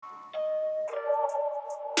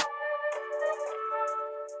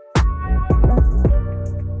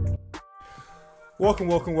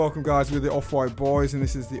Welcome, guys. We're the Off-White Boys, and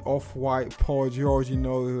this is the Off-White Pod. You already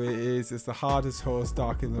know who it is. It's the hardest host,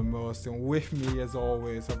 darker than most. And with me, as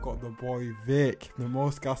always, I've got the boy Vic, the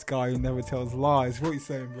most gas guy who never tells lies. What are you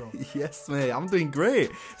saying, bro? Yes, mate. I'm doing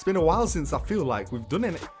great. It's been a while since I feel like we've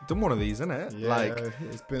done one of these, isn't it? Yeah,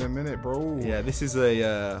 it's been a minute, bro. Yeah, this is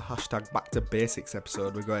a hashtag back to basics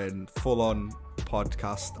episode. We're going full on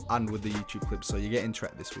podcast and with the YouTube clips, so you're getting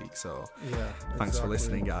tracked this week. So yeah, thanks for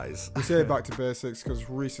listening, guys. We say back to basics because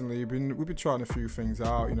recently we've been trying a few things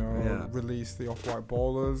out. Release the Off-White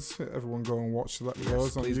Ballers. Everyone go and watch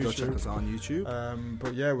those on please YouTube. Go check us out on YouTube.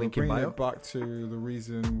 But yeah, we're bringing it back to the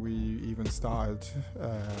reason we even started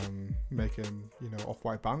making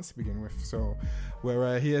Off-White bands to begin with. So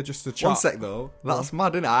we're here just to chat. One sec though, that's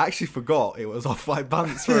mad, isn't it? I actually forgot it was Off-White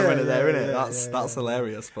bands for a minute there, innit? That's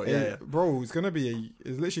hilarious. But yeah, bro, it's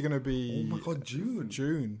literally gonna be. Oh my god,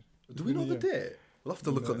 June. Do we know the date? We'll have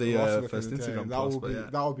to look at the first Instagram post.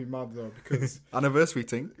 That would be mad though, because anniversary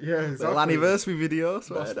thing. Yeah, exactly. Little anniversary video.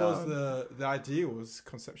 So I suppose the idea was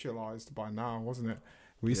conceptualized by now, wasn't it?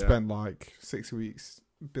 We spent like 6 weeks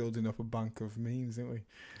building up a bank of memes, didn't we?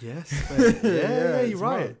 Yes. yeah, you're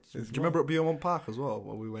right. Do you remember at Beaumont Park as well,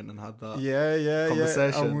 where we went and had that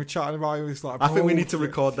conversation? And we were chatting about it. It was like, I think we need to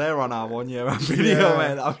record there on our 1 year video,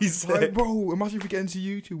 man. That'd be sick. Like, bro, imagine if we get into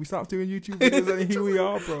YouTube. We start doing YouTube videos and here we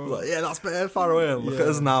are, bro. Like, yeah, that's better far away. Look at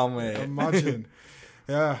us now, mate. Imagine.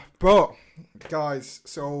 Yeah, but guys,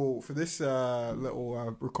 so for this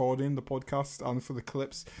little recording, the podcast, and for the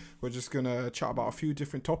clips, we're just gonna chat about a few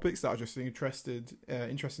different topics that are just interesting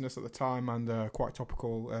us at the time and quite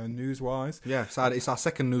topical news-wise. Yeah, so it's our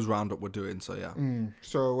second news roundup we're doing, so yeah.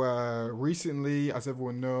 So recently, as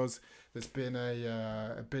everyone knows, there's been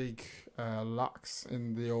a big lax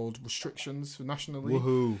in the old restrictions nationally.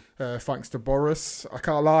 Woohoo! Thanks to Boris. I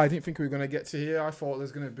can't lie, I didn't think we were going to get to here. I thought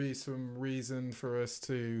there's going to be some reason for us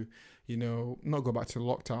to, not go back to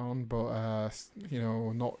lockdown, but,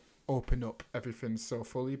 not open up everything so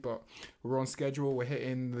fully. But we're on schedule. We're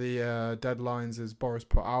hitting the deadlines as Boris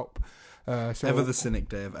put out. So, ever the cynic,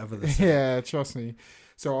 Dave. Ever the cynic. Yeah, trust me.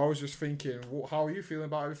 So I was just thinking, how are you feeling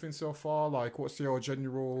about everything so far? Like, what's your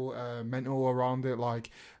general mental around it?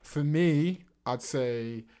 Like, for me, I'd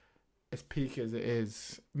say as peak as it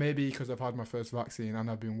is, maybe because I've had my first vaccine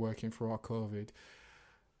and I've been working throughout COVID,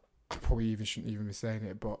 I probably shouldn't even be saying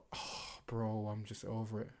it, but, bro, I'm just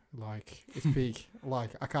over it. Like, it's peak.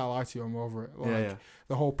 Like, I can't lie to you, I'm over it. Like,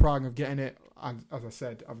 the whole prang of getting it, and as I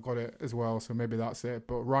said, I've got it as well, so maybe that's it.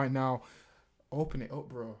 But right now, open it up,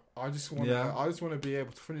 bro. I just want to be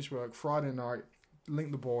able to finish work Friday night,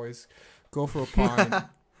 link the boys, go for a pint,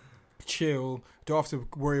 chill. Don't have to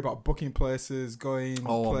worry about booking places, going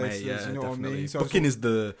places. Mate, yeah, you know definitely. what I mean? So booking is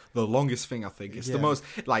the longest thing, I think. It's the most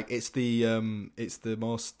it's the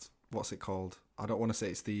most, what's it called? I don't want to say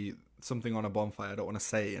it's the something on a bonfire. I don't want to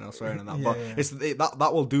say it, swearing on that. But it's that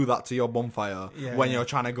will do that to your bonfire when you're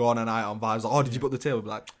trying to go on a night on vibes. Like, did you book the table? Be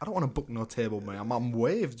like, I don't want to book no table, mate. I'm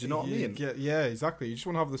waved. Do you know what I mean? Yeah, exactly. You just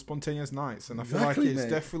want to have the spontaneous nights, and I feel like it's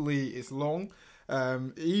definitely long.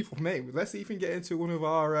 Mate, let's even get into one of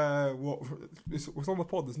our what's on the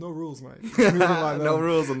pod. There's no rules, mate. No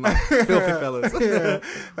rules on that. Filthy fellas.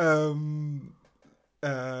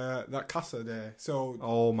 That Casa there. So,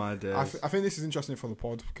 oh my days. I think this is interesting for the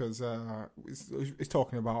pod because it's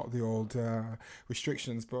talking about the old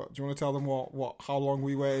restrictions. But do you want to tell them how long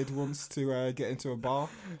we waited once to get into a bar?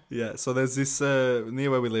 Yeah. So there's this near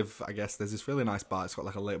where we live. I guess there's this really nice bar. It's got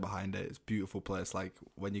like a lake behind it. It's a beautiful place. Like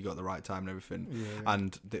when you got the right time and everything. Yeah.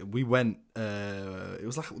 And we went. It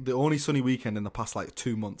was like the only sunny weekend in the past like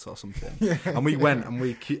 2 months or something. And we went and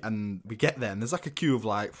we get there and there's like a queue of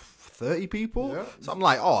like 30 people. Yeah. So I'm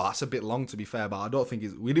like, that's a bit long to be fair, but I don't think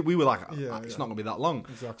we were like, it's not gonna be that long.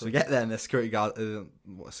 Exactly. So we get there and the security guard,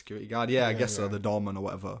 security guard? Yeah, I guess so, the doorman or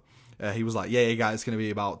whatever. He was like, yeah, guys, it's gonna be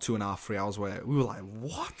about 2.5, 3 hours away. We were like,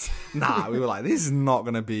 what? Nah, we were like, this is not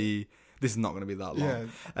gonna be that long. Yeah,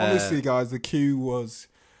 honestly, guys, the queue was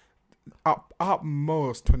at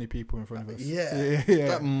most 20 people in front of us.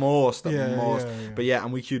 At most. But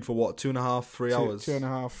and we queued for what, 2.5, 3 hours?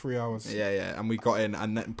 2.5, 3 hours. Yeah, and we got in,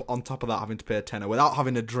 and then on top of that, having to pay a tenner without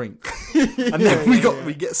having a drink. And then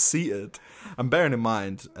we get seated. And bearing in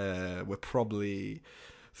mind, we're probably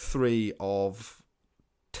 3 of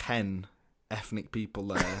 10 ethnic people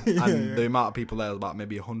there, and the amount of people there is about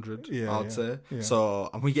maybe 100, I'd say. So,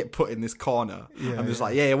 and we get put in this corner. I'm just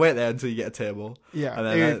like, wait there until you get a table. And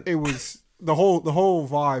then it was the whole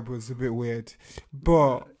vibe was a bit weird,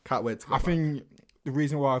 but can't wait to go back. Think the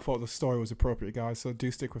reason why I thought the story was appropriate, guys, so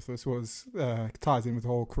do stick with us, was ties in with the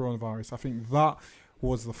whole coronavirus. I think that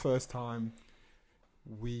was the first time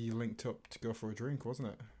we linked up to go for a drink, wasn't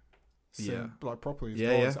it? Yeah. Like properly.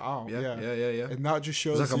 Yeah. And that just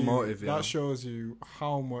shows It's like you, a motive, that shows you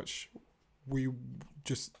how much we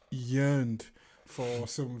just yearned for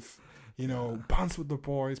some, bands with the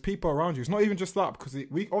boys, people around you. It's not even just that, because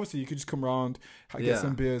we obviously you could just come around, get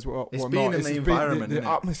some beers, whatnot. It's being in the environment, the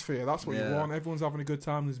atmosphere. That's what you want. Everyone's having a good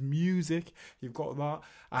time. There's music. You've got that,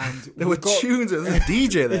 and there were tunes. There was a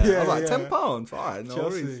DJ there. I was like, £10. All right, no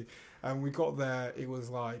Chelsea. worries. And we got there. It was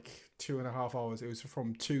like 2.5 hours. It was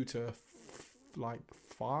from 2 to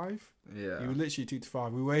 5. Yeah, it was literally 2 to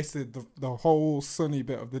 5. We wasted the whole sunny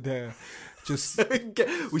bit of the day. Just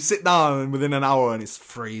we sit down and within an hour and it's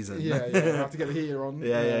freezing. Yeah. I have to get the heater on.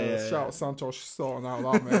 Shout out Santos sorting out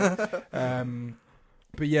that, mate.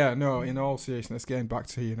 But yeah, no, in all seriousness, getting back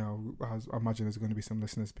to, I imagine there's going to be some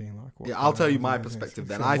listeners being like, I'll tell you my perspective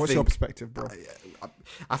then. What's your perspective, bro?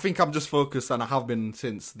 I think I'm just focused, and I have been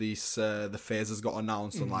since the phase has got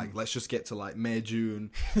announced, and like, let's just get to like May,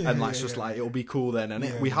 June, and like, it'll be cool then.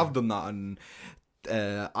 And we have done that, and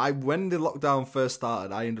when the lockdown first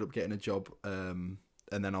started, I ended up getting a job,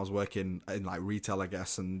 and then I was working in like retail, I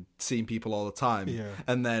guess, and seeing people all the time. Yeah.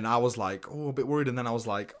 And then I was like, a bit worried. And then I was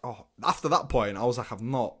like, after that point, I was like,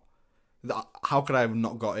 how could I have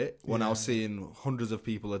not got it when I was seeing hundreds of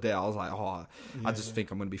people a day? I was like, I just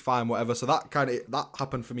think I'm going to be fine, whatever. So that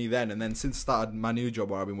happened for me then. And then since I started my new job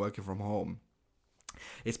where I've been working from home,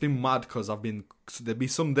 it's been mad because there'd be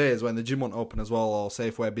some days when the gym won't open as well, or say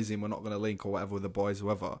if we're busy and we're not going to link or whatever with the boys,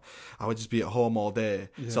 whoever, I would just be at home all day.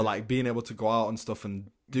 So like being able to go out and stuff and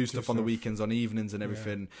do stuff on the weekends, on evenings and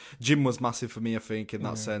everything. Gym was massive for me, I think, in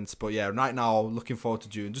that sense. But yeah, right now, looking forward to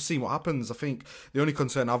June, just seeing what happens. I think the only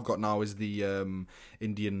concern I've got now is the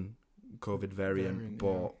Indian COVID variant,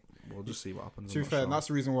 but we'll just see what happens. To be fair, and that's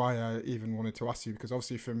the reason why I even wanted to ask you, because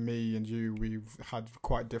obviously for me and you, we've had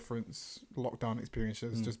quite different lockdown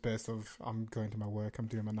experiences, just based off I'm going to my work, I'm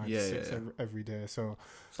doing my 9 to 6 every day. So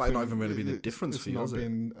it's like not even really been a difference for you, it's not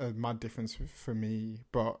been a mad difference for me.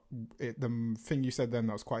 But the thing you said then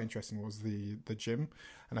that was quite interesting was the gym.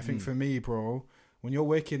 And I think for me, bro, when you're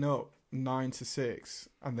waking up 9 to 6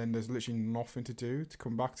 and then there's literally nothing to do, to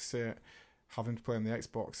come back to sit, having to play on the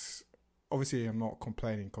Xbox. Obviously, I'm not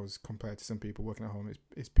complaining, because compared to some people working at home,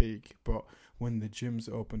 it's peak. But when the gyms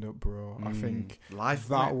opened up, bro, I think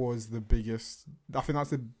was the biggest. I think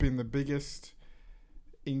that's been the biggest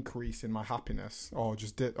increase in my happiness, or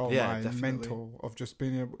just my definitely. Mental of just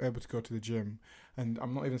being able to go to the gym. And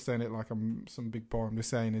I'm not even saying it like I'm some big boy. I'm just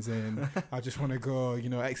saying I just want to go,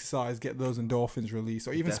 exercise, get those endorphins released,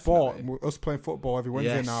 or even sport. Us playing football every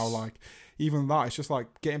Wednesday now, like. Even that, it's just like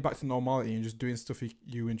getting back to normality and just doing stuff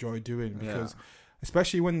you enjoy doing. Because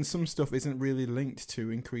especially when some stuff isn't really linked to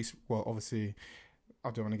increase, well, obviously, I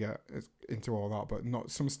don't want to get into all that, but not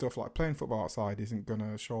some stuff like playing football outside isn't going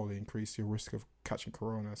to surely increase your risk of catching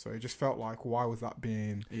corona. So it just felt like, why was that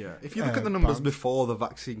being... Yeah, if you look at the numbers before the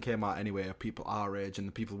vaccine came out anyway, of people our age and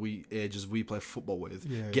the people we play football with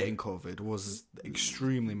getting COVID was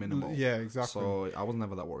extremely minimal. Yeah, exactly. So I was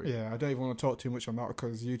never that worried. Yeah, I don't even want to talk too much on that,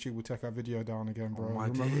 because YouTube will take our video down again, bro.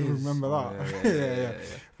 Remember that? Yeah.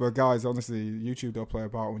 But guys, honestly, YouTube don't play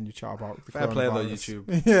about when you chat about the fair play though, YouTube.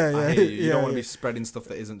 I hear you. You don't want to be spreading stuff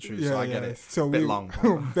that isn't true, so I get it. So bit long.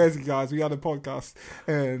 Basically, guys, we had a podcast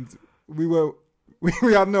and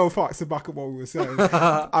we had no facts to back up what we were saying, and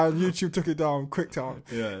YouTube took it down quick time.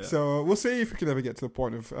 Yeah. So we'll see if we can ever get to the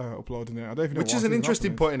point of uploading it. I don't even know. Which is an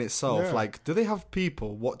interesting point in itself. Yeah. Like, do they have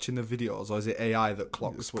people watching the videos, or is it AI that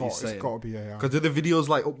clocks what you're saying? It's got to be AI. Because do the videos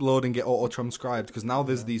like upload and get auto transcribed? Because now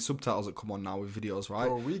there's these subtitles that come on now with videos, right?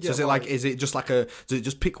 Bro, is it just does it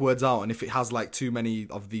just pick words out, and if it has like too many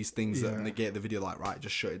of these things that negate the video, like right,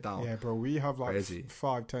 just shut it down? Yeah, bro, we have like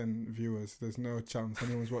 5-10 viewers. There's no chance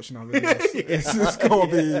anyone's watching our videos.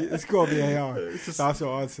 It's got to be AI. That's what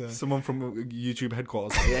I'd say. Someone from YouTube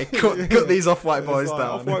headquarters. Cut these off-white boys down.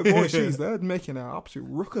 Off-white boys, jeez, they're making an absolute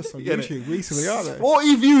ruckus on YouTube recently, aren't they?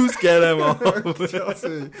 40 views, get them off.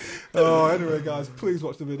 Anyway, guys, please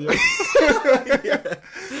watch the video.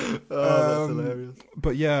 That's hilarious.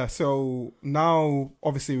 But yeah, so now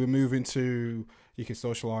obviously we're moving to... You can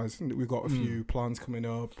socialise. We've got a few plans coming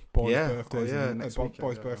up, boys' birthdays,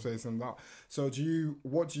 birthdays, and that. So,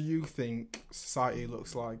 what do you think society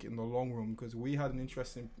looks like in the long run? Because we had an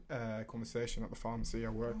interesting conversation at the pharmacy I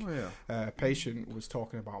work. A patient was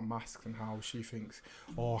talking about masks and how she thinks,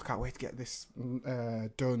 I can't wait to get this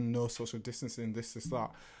done. No social distancing. This,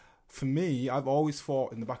 that. For me, I've always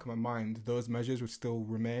thought in the back of my mind those measures would still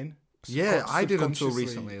remain. Yeah, I did until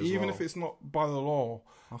recently as well. Even if it's not by the law,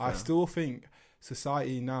 I still think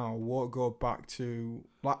society now won't go back to,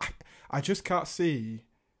 like, I just can't see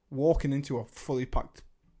walking into a fully packed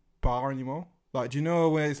bar anymore. Like, do you know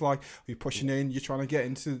where it's like you're pushing in, you're trying to get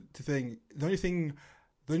into the thing. The only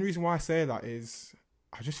reason why I say that is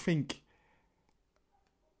I just think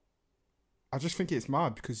it's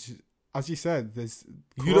mad because, as you said, there's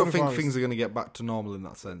you don't think things are going to get back to normal in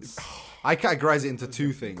that sense. I categorize it into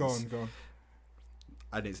two things. Go on.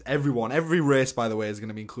 And it's every race, by the way, is going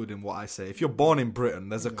to be included in what I say. If you're born in Britain,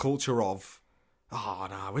 there's a culture of,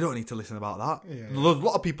 we don't need to listen about that. Yeah. There's a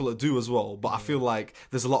lot of people that do as well, but I feel like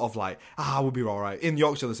there's a lot of like, we'll be all right. In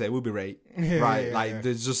Yorkshire, they say, we'll be right. Right?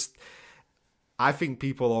 There's just, I think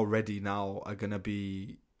people already now are going to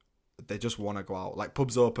be, they just want to go out. Like,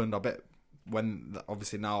 pubs opened, I bet, when,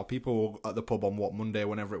 obviously now, people were at the pub on Monday,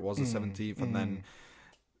 whenever it was, the 17th, and then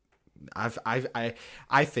I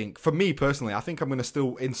think, for me personally, I think I'm going to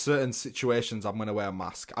still, in certain situations, I'm going to wear a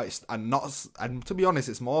mask. And to be honest,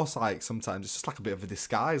 it's more like sometimes it's just like a bit of a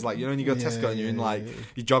disguise. Like, you know, when you go to Tesco and you're in like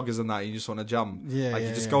your joggers and that, and you just want to jam. You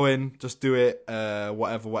just go in, just do it,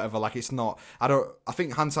 whatever. Like, it's not, I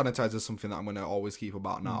think hand sanitizer is something that I'm going to always keep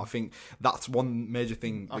about now. I think that's one major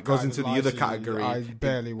thing that goes into the other category. I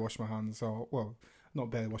barely wash my hands, not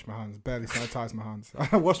barely wash my hands, barely sanitize my hands.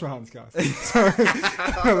 I wash my hands, guys. Sorry.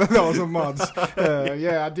 That was a mods.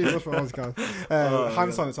 I did wash my hands, guys.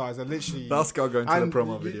 Hand sanitizer, literally. That's got to go into the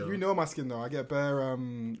promo video. You know my skin, though. I get bare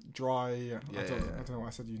dry. I don't know why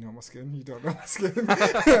I said you know my skin. You don't know my skin.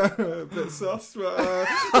 A bit sus, but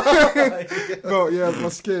yeah, my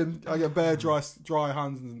skin. I get bare dry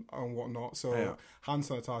hands and whatnot. So hand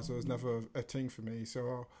sanitizer was never a thing for me.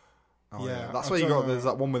 So. That's why you got. There's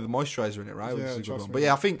that one with the moisturizer in it, right? Which is a good one. But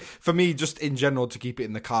I think for me, just in general, to keep it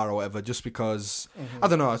in the car or whatever, just because I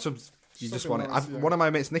don't know. You just want it. One of my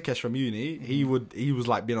mates, Nikesh from uni, he was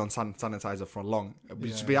like being on sanitizer for long. We'd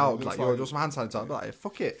just be out like, yo, just some hand sanitizer. I'd be like,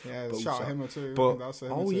 fuck it. Yeah, shout at him or two. But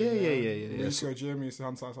We used to go gym, we used to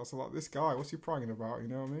hand sanitizer. So like, this guy, what's he bragging about? You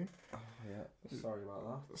know what I mean? Oh yeah. Sorry about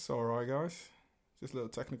that. It's all right, guys. Just little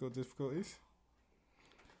technical difficulties.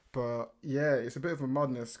 But yeah, it's a bit of a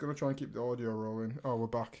madness. Gonna try and keep the audio rolling. Oh, we're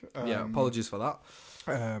back. Apologies for that.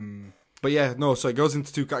 But yeah, no, so it goes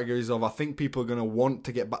into two categories of, I think people are going to want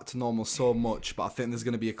to get back to normal so much, but I think there's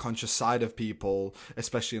going to be a conscious side of people,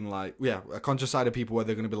 especially in like, a conscious side of people where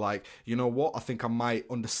they're going to be like, you know what, I think I might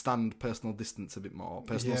understand personal distance a bit more,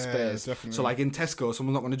 personal space. Definitely. So like in Tesco,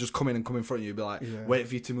 someone's not going to just come in and come in front of you and be like, wait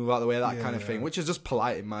for you to move out of the way, that kind of thing, which is just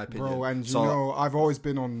polite in my opinion. Bro, and you know, I've always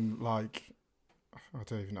been on like, I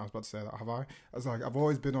don't even know, I was about to say that, have I? I was like, I've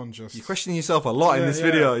always been on just... You're questioning yourself a lot in this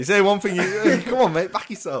video. You say one thing, come on, mate, back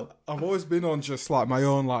yourself. I've always been on just like my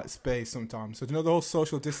own like space sometimes. So do you know the whole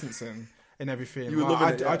social distancing and everything? You were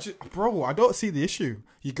loving it, bro, I don't see the issue.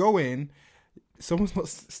 You go in, someone's not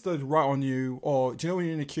stood right on you, or do you know when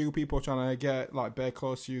you're in a queue, people are trying to get like bare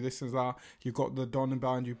close to you, this and that, you've got the don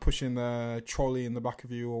behind you pushing the trolley in the back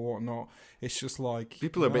of you or whatnot. It's just like...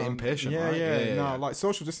 People are a bit impatient, right? Yeah. Like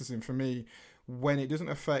social distancing for me... when it doesn't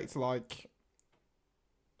affect like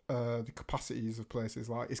the capacities of places,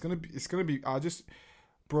 like it's gonna be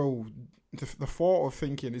the thought of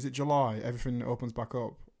thinking, is it July, everything opens back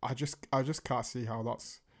up, I just can't see how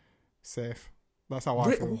that's safe. That's how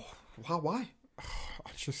I feel. Why?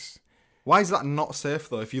 Why is that not safe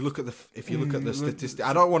though? If you look at the statistic,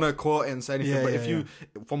 I don't want to quote it and say anything,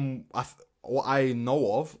 from what I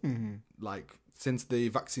know of, like since the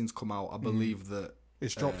vaccines come out, I believe that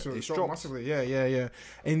it's dropped massively. Yeah.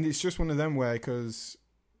 And it's just one of them where, because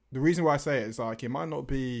the reason why I say it is like, it might not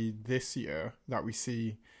be this year that we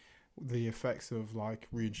see the effects of like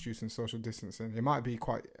reintroducing social distancing. It might be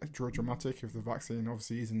quite dramatic if the vaccine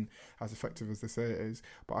obviously isn't as effective as they say it is.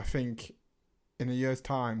 But I think in a year's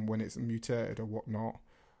time, when it's mutated or whatnot,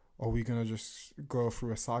 are we going to just go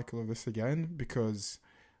through a cycle of this again? Because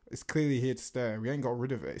it's clearly here to stay. We ain't got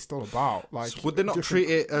rid of it. It's still about like. So would they not treat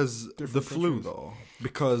it as the flu though?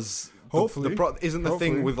 Because hopefully, isn't the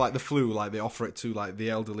thing with like the flu, like they offer it to like the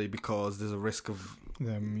elderly because there's a risk of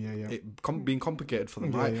them, it being complicated for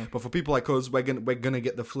them, right? But for people like us, we're gonna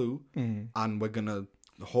get the flu, and we're gonna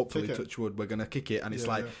hopefully touch wood, we're gonna kick it, and it's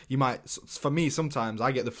you might. For me, sometimes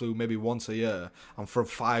I get the flu maybe once a year, and for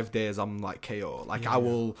 5 days I'm like KO. Like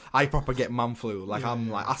I proper get man flu. Like I'm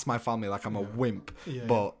like, ask my family, like I'm a wimp,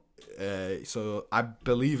 but. So I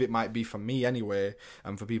believe it might be for me anyway,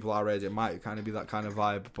 and for people our age it might kind of be that kind of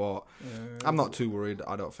vibe, but I'm not too worried.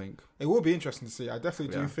 I don't think it will be interesting to see. I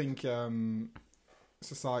definitely do think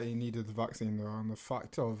society needed the vaccine though, and the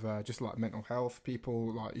fact of just like mental health,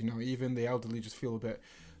 people like, you know, even the elderly just feel a bit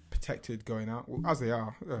protected going out, as they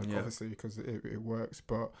are obviously, because it works.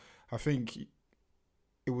 But I think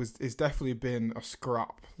it's definitely been a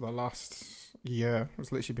scrap the last Yeah,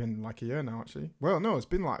 it's literally been like a year now, actually. Well, no, it's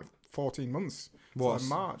been like 14 months. What? Like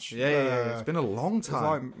March. Yeah. It's been a long It time.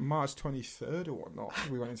 was like March 23rd or whatnot.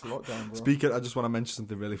 We went into lockdown, bro. Speaking, I just want to mention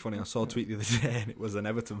something really funny. I saw a tweet the other day, and it was an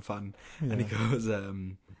Everton fan, and he goes,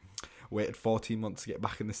 "Waited 14 months to get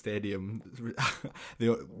back in the stadium.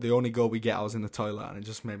 the only goal we get, I was in the toilet, and it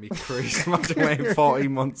just made me crease. Imagine waiting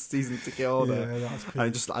 14 months season ticket holder." Yeah, that's and I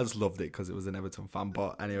just loved it because it was an Everton fan.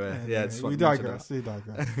 But anyway, just we digress.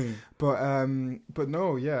 But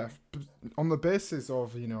no, yeah. On the basis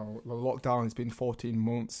of, you know, the lockdown has been 14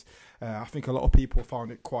 months, I think a lot of people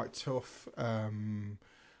found it quite tough.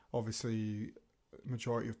 Obviously,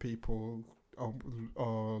 majority of people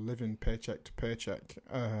are living paycheck to paycheck,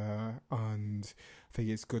 and I think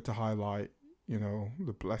it's good to highlight, you know,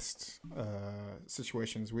 the blessed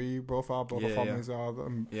situations we both are, both our families are.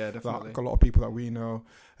 Definitely. That a lot of people that we know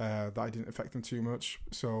that it didn't affect them too much.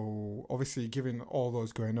 So obviously, given all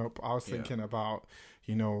those going up, I was thinking about,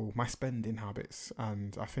 you know, my spending habits,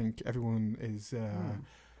 and I think everyone is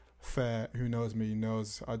fair. Who knows me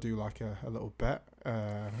knows I do like a little bet.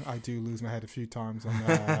 I do lose my head a few times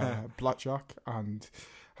on blackjack, and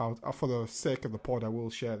for the sake of the pod, I will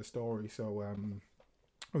share the story. So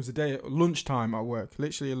it was a day at lunchtime at work,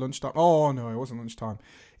 literally at lunchtime. Oh no, it wasn't lunchtime.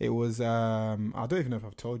 It was I don't even know if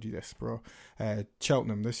I've told you this, bro.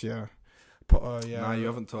 Cheltenham this year. No, you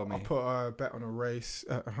haven't told me. I put a bet on a race,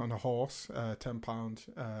 on a horse,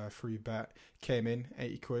 £10 free bet. Came in,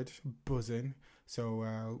 80 quid, buzzing. So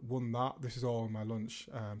won that. This is all on my lunch.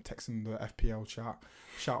 Texting the FPL chat.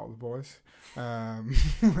 Shout out the boys. I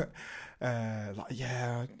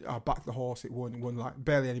backed the horse. It won like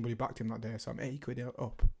barely anybody backed him that day. So I'm 80 quid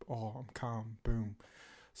up. Oh, I'm calm. Boom.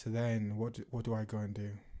 So then what do I go and do?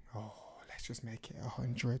 Oh, let's just make it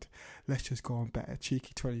 100. Let's just go and bet a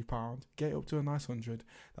cheeky £20. Get it up to a nice 100.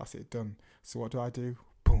 That's it, done. So what do?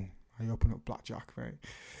 Boom. I open up blackjack, mate.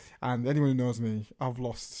 And anyone who knows me, I've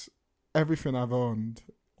lost everything I've owned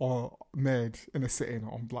or made in a sitting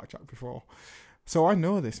on blackjack before. So I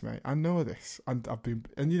know this, mate. I know this. And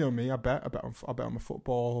you know me, I bet on my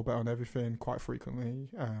football, I bet on everything quite frequently.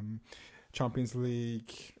 Champions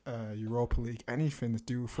League, Europa League, anything to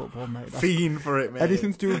do with football, mate. Fiend for it, mate.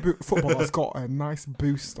 Anything to do with football that's got a nice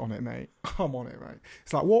boost on it, mate. I'm on it, mate.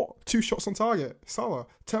 It's like, what? 2 shots on target. Salah,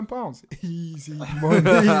 £10. Easy money,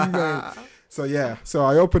 mate. So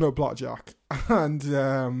I open up blackjack,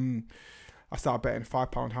 and I start betting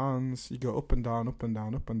 £5 hands. You go up and down, up and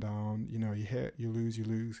down, up and down. You know, you hit, you lose,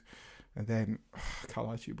 and then I can't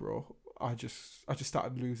lie to you, bro. I just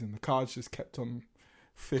started losing. The cards just kept on.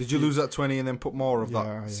 50. Did you lose that 20 and then put more of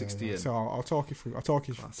that 60 in? So I'll talk you through. Talk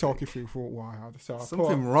you through for what I had. So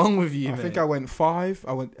something wrong with you, I mate. think I went 5.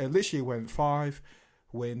 I literally went 5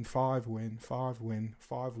 win, 5 win, 5 win,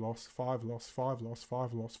 5 loss, 5 loss, 5 loss,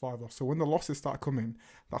 5 loss, 5 loss. So when the losses start coming,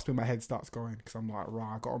 that's when my head starts going, because I'm like,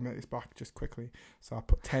 right, I got to make this back just quickly. So I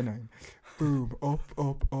put 10 in. Boom, up.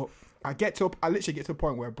 I literally get to a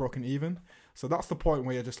point where I've broken even. So that's the point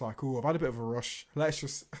where you're just like, oh, I've had a bit of a rush. Let's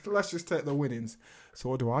just take the winnings. So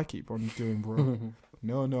what do I keep on doing, bro?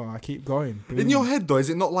 No, I keep going. Boom. In your head, though, is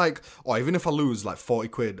it not like, oh, even if I lose like 40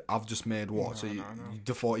 quid, I've just made what? No, so no.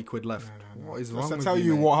 the 40 quid left. No. What is wrong with you, I'll tell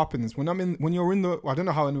you mate? what happens. When you're in the, I don't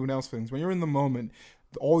know how anyone else thinks. When you're in the moment,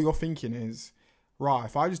 all you're thinking is, right,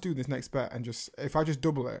 if I just do this next bet and if I just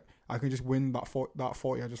double it, I can just win that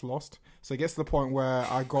 40 I just lost. So it gets to the point where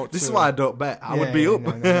I got This is why I don't bet. I would be up.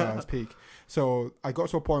 No, it's peak. So I got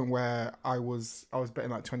to a point where I was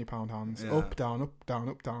betting like £20 hands. Yeah. Up, down,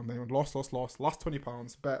 then lost. Last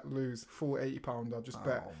 £20, bet, lose, full £80 I just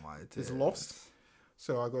bet is lost.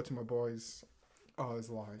 So I go to my boys. I was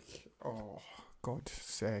like, oh, God's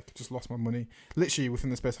sake, just lost my money. Literally within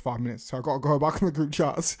the space of 5 minutes. So I got to go back on the group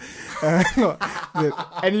chats.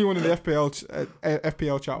 Anyone in the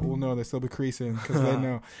FPL chat will know this. They'll be creasing because they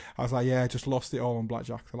know. I was like, yeah, I just lost it all on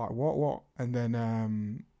blackjack. They're like, what? And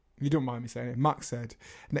then, you don't mind me saying it, Max said,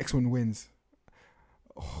 next one wins.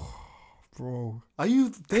 Oh, bro. Are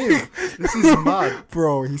you, Dave? This is mad.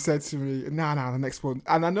 Bro, he said to me, nah, the next one.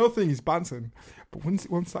 And I know the thing is banting. But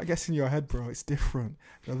once that gets in your head, bro, it's different.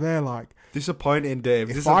 They're like disappointing, Dave.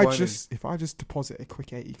 If I just deposit a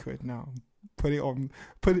quick 80 quid now, put it on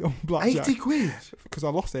blackjack. 80 quid? Because I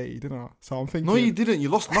lost 80, didn't I? So I'm thinking. No, you didn't. You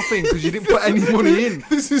lost nothing because you didn't put any money in.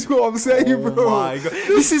 This is what I'm saying, bro. Oh my God.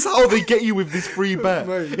 This is how they get you with this free bet.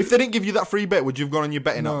 Mate. If they didn't give you that free bet, would you have gone on your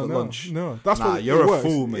betting at lunch? No, that's what you're a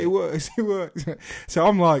fool, mate. It works. So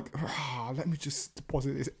I'm like, let me just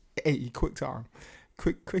deposit this 80 quick time.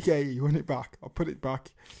 Quick 80, win it back. I'll put it back.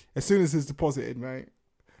 As soon as it's deposited, mate,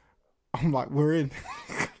 I'm like, we're in.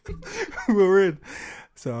 We're in.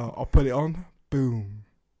 So I'll put it on. Boom.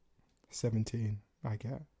 17 I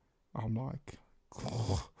get. I'm like,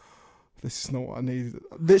 oh, this is not what I need.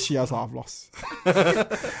 Literally, I was like, I've lost.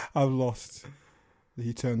 I've lost.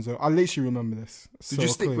 He turns over. I literally remember this. Did you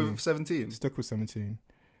stick with 17? Stuck with 17.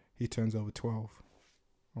 He turns over 12.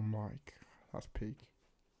 I'm like, that's peak.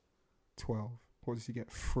 12. What does he get?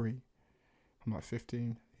 3. I'm like,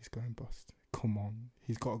 15. He's going bust. Come on.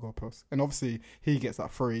 He's got to go bust. And obviously, he gets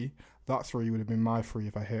that 3. That 3 would have been my 3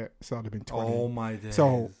 if I hit. So that'd have been 20. Oh my days.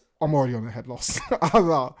 So I'm already on a head loss. I was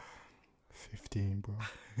like, 15, bro.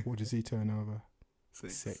 What does he turn over?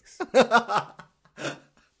 6.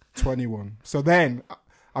 21. So then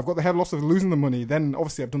I've got the head loss of losing the money. Then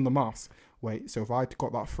obviously I've done the maths. Wait, so if I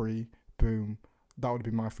got that 3, boom, that would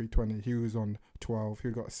be my 320. He was on 12. He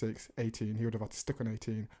would have got 6, 18. He would have had to stick on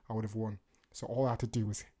 18. I would have won. So all I had to do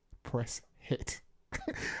was press hit.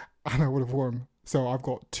 And I would have won. So I've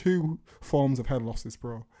got 2 forms of head losses,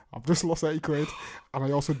 bro. I've just lost 80 quid. And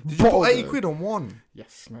I also... Did you put 80 quid on one?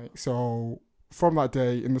 Yes, mate. So from that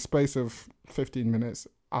day, in the space of 15 minutes,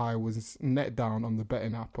 I was net down on the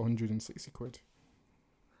betting app 160 quid.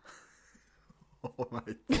 Oh my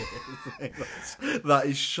days. That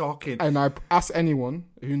is shocking. And I asked anyone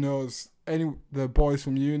who knows the boys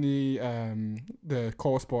from uni, the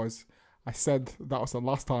course boys, I said that was the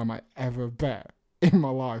last time I ever bet in my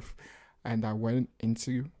life. And I went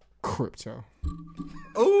into crypto.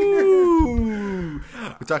 Ooh!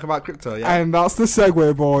 We're talking about crypto, yeah. And that's the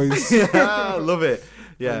segue, boys. Yeah, I love it.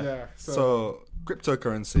 Yeah. So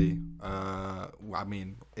cryptocurrency, I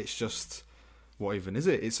mean, it's just... What even is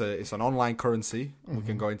it? It's an online currency. Mm-hmm. We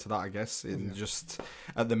can go into that, I guess. Just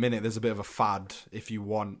at the minute, there's a bit of a fad. If you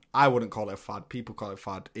want, I wouldn't call it a fad. People call it a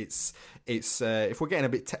fad. It's if we're getting a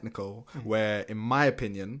bit technical, where in my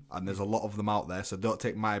opinion, and there's a lot of them out there, so don't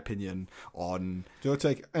take my opinion on. Don't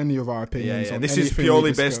take any of our opinions. Yeah. This is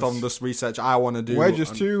purely based on this research I want to do. We're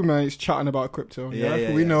just 2 mates chatting about crypto. We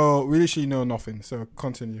literally know nothing. So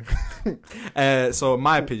continue. So in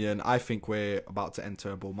my opinion, I think we're about to enter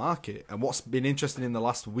a bull market, and what's been interesting in the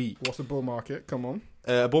last week. What's a bull market? Come on.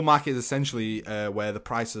 A bull market is essentially where the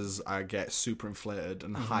prices get super inflated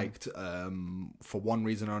and hiked for one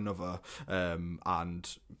reason or another,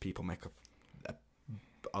 and people make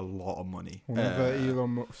a lot of money. Whenever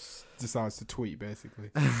Elon Musk decides to tweet,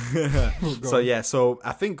 basically. So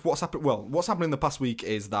I think what's happened in the past week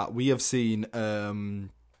is that we have seen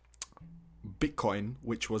Bitcoin,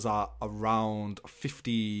 which was at around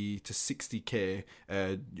 50 to 60k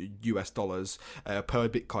US dollars per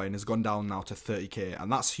Bitcoin, has gone down now to 30k,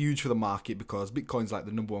 and that's huge for the market because Bitcoin's like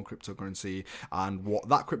the number one cryptocurrency, and what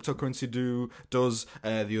that cryptocurrency does,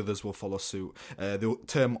 the others will follow suit. The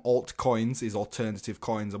term altcoins is alternative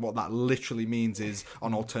coins, and what that literally means is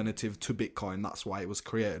an alternative to Bitcoin. That's why it was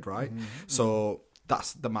created, right? Mm-hmm. So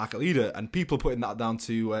that's the market leader, and people putting that down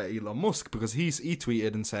to Elon Musk because he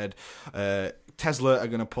tweeted and said Tesla are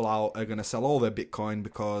going to sell all their Bitcoin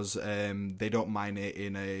because they don't mine it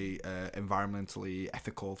in a environmentally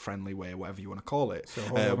ethical, friendly way, whatever you want to call it,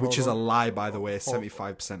 which is a lie, by the way.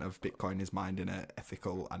 75% of Bitcoin is mined in an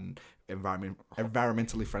ethical and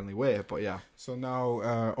environmentally friendly way, but yeah. So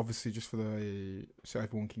now, obviously, just so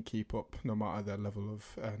everyone can keep up, no matter their level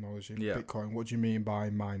of knowledge in Bitcoin, what do you mean by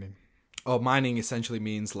mining? Oh, mining essentially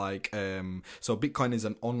means like so Bitcoin is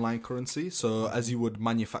an online currency. So as you would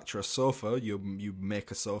manufacture a sofa, you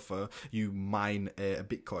make a sofa, you mine a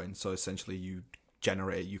Bitcoin. So essentially you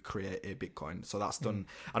create a Bitcoin. So that's done.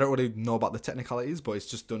 I don't really know about the technicalities, but it's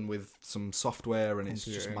just done with some software, and it's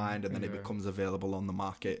just mined, and then it becomes available on the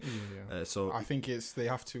market. So I think they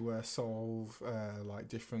have to solve like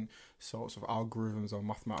different sorts of algorithms or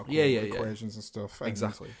mathematical equations and stuff.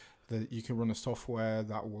 Exactly. You can run a software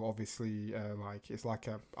that will obviously it's like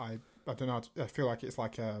I don't know. I feel like it's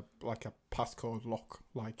like a passcode lock.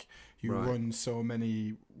 Like you run so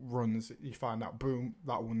many runs, you find out, boom,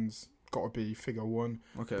 that one's got to be figure 1.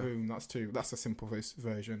 Okay. Boom, that's 2. That's the simplest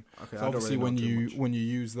version. Okay. So obviously, when you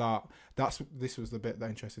use that, this was the bit that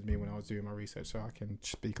interested me when I was doing my research, so I can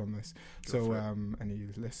speak on this. And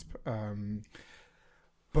use Lisp.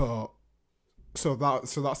 So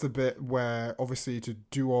that's the bit where obviously to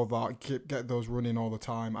do all that, get those running all the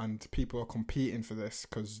time, and people are competing for this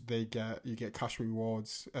because you get cash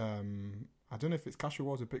rewards. I don't know if it's cash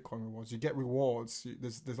rewards or Bitcoin rewards. You get rewards.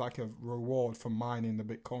 There's like a reward for mining the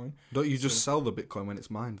Bitcoin. Don't you just sell the Bitcoin when it's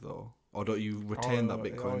mined though, or don't you retain that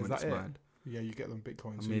Bitcoin when it's mined? Yeah, you get them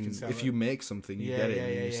Bitcoin. I mean, if you make something, you get it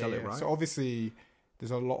and you sell it, right? So obviously,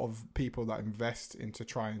 there's a lot of people that invest into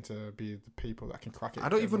trying to be the people that can crack it. I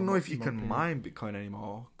don't even know if you can mine Bitcoin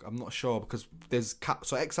anymore. I'm not sure because there's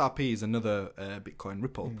so XRP is another Bitcoin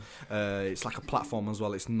Ripple. It's like a platform as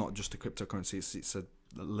well. It's not just a cryptocurrency. It's a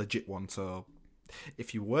legit one. So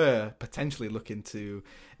if you were potentially looking to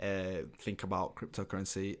think about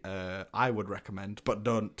cryptocurrency, I would recommend, but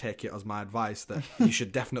don't take it as my advice, that you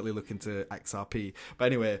should definitely look into XRP. But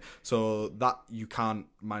anyway, so that you can't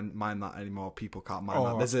mine that anymore. People can't mine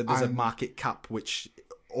that. There's a market cap which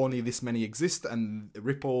only this many exist, and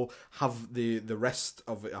Ripple have the rest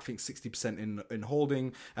of it, I think 60% in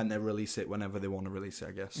holding, and they release it whenever they want to release it,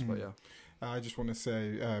 I guess. But yeah, I just want to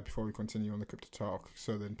say before we continue on the crypto talk,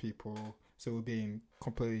 so we're being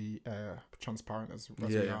completely transparent as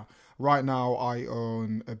we are. Right now, I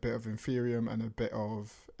own a bit of Ethereum and a bit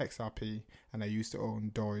of XRP, and I used to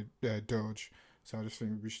own Doge. So I just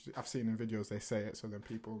think I've seen in videos they say it, so then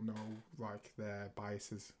people know like their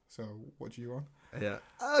biases. So what do you own? Yeah,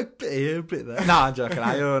 a bit there. Nah, I'm joking.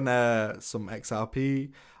 I own some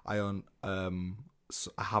XRP. I own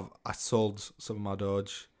I sold some of my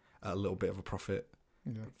Doge at a little bit of a profit.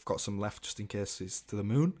 Yeah. I've got some left just in case it's to the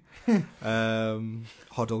moon.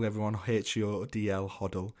 HODL, everyone, HODL,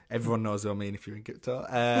 HODL. Everyone knows what I mean if you're in crypto.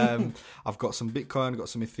 I've got some Bitcoin, I've got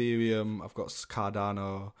some Ethereum, I've got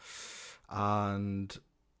Cardano, and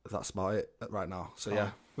that's about it right now. So yeah,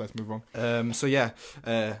 let's move on. Take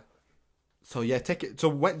it. So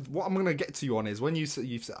what I'm going to get to you on is when you said,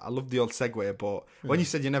 I love the old segue, but when you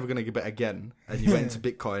said you're never going to bet again and you went into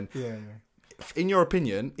Bitcoin, in your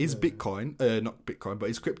opinion, is Bitcoin, not Bitcoin, but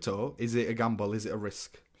is crypto, is it a gamble? Is it a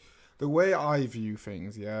risk? The way I view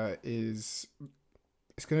things, is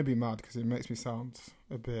it's going to be mad because it makes me sound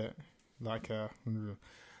a bit like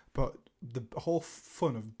but the whole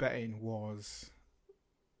fun of betting was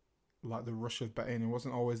like the rush of betting. It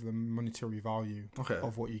wasn't always the monetary value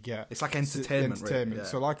of what you get. It's like entertainment. Really. Yeah.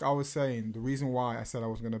 So like I was saying, the reason why I said I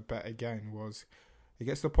was going to bet again was it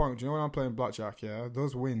gets to the point, do you know when I'm playing blackjack,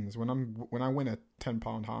 those wins, when I win a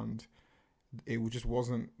 £10 hand, it just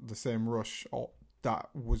wasn't the same rush that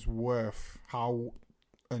was worth how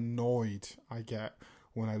annoyed I get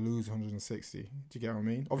when I lose 160. Do you get what I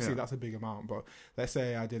mean? Obviously, that's a big amount, but let's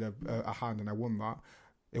say I did a hand and I won that.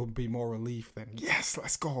 It would be more relief than, yes,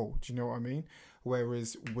 let's go. Do you know what I mean?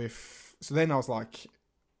 Whereas so then I was like,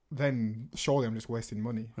 then surely I'm just wasting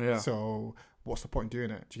money. Yeah. So what's the point in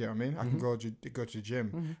doing it? Do you get what I mean? I can go to the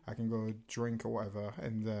gym. I can go drink or whatever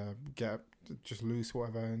and just lose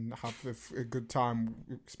whatever and have a good time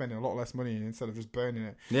spending a lot less money instead of just burning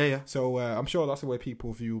it. Yeah. So I'm sure that's the way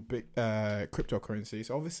people view cryptocurrency.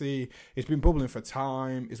 So obviously it's been bubbling for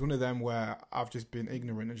time. It's one of them where I've just been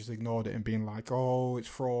ignorant and just ignored it and been like, oh, it's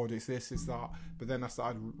fraud, it's this, it's that. But then I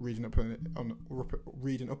started reading up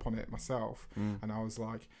on it myself, and I was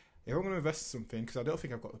like, if I'm going to invest in something, because I don't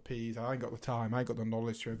think I've got the P's, I ain't got the time, I ain't got the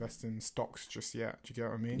knowledge to invest in stocks just yet. Do you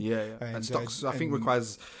get what I mean? Yeah. And stocks, I think,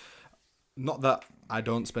 requires... Not that I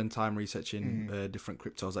don't spend time researching different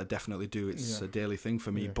cryptos. I definitely do. It's a daily thing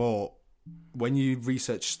for me. But when you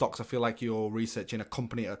research stocks, I feel like you're researching a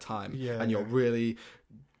company at a time, and you're really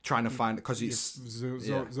trying to find, because it's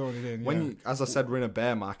zoning in. As I said, we're in a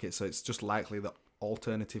bear market, so it's just likely that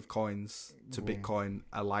alternative coins to Bitcoin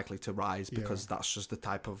are likely to rise because that's just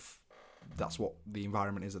that's what the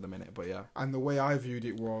environment is at the minute. But and the way I viewed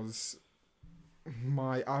it was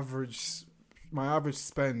my average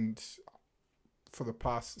spend for the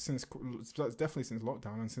past, definitely since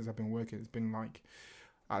lockdown and since I've been working, it's been like,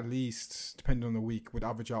 at least, depending on the week, would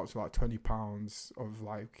average out to like £20 of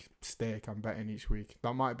like stake I'm betting each week.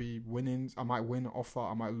 That might be winnings. I might win off that,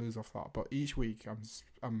 I might lose off that, but each week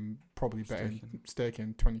I'm probably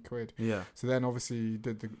staking 20 quid. Yeah. So then obviously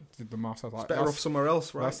did the maths. I was like, it's better off somewhere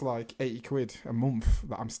else, right? That's like 80 quid a month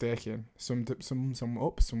that I'm staking. Some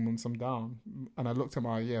up, some down. And I looked at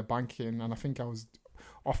my banking, and I think I was,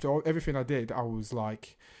 after everything I did, I was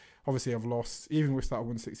like, obviously I've lost, even with that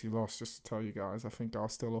 160 loss, just to tell you guys, I think I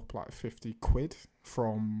was still up like 50 quid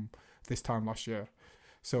from this time last year.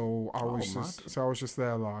 So I was just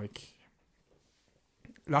there like,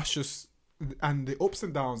 that's just, and the ups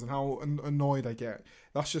and downs and how annoyed I get,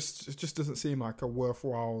 it just doesn't seem like a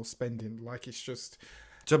worthwhile spending. Like, it's just...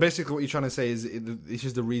 So basically what you're trying to say is this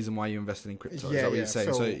is the reason why you invested in crypto. Is that what you're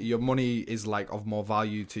saying? So your money is like of more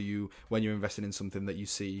value to you when you're investing in something that you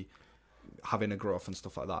see having a growth and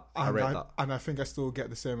stuff like that. I read that. And I think I still get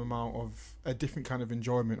the same amount of a different kind of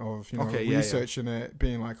enjoyment of, researching it,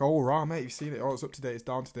 being like, oh, right, mate, you've seen it. Oh, it's up to date. It's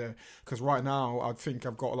down to there. Because right now, I think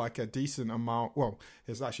I've got like a decent amount. Well,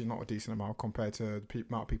 it's actually not a decent amount compared to the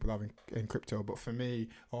amount of people having in crypto. But for me,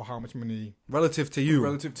 or how much money... Relative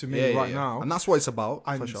to me right now. And that's what it's about,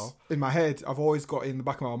 and for sure. In my head, I've always got in the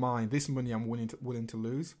back of my mind, this money I'm willing to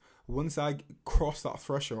lose. Once I cross that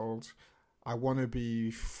threshold, I want to be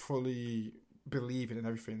fully believing in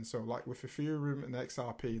everything. So like with Ethereum and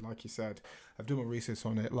XRP, like you said, I've done my research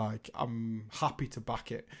on it. Like I'm happy to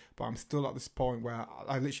back it, but I'm still at this point where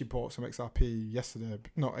I literally bought some XRP yesterday.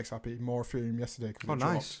 Not XRP, more Ethereum yesterday. Oh,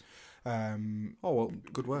 nice. Oh well,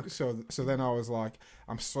 good work. So then I was like,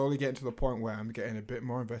 I'm slowly getting to the point where I'm getting a bit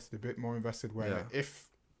more invested. Where if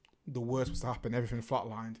the worst was to happen, everything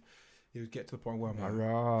flatlined, it would get to the point where I'm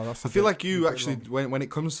like, that's. I feel like you actually, when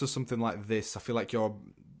it comes to something like this, I feel like you're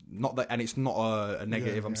not that, and it's not a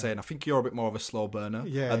negative. I'm saying I think you're a bit more of a slow burner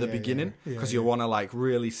at the beginning because you want to like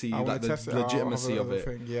really see like the legitimacy of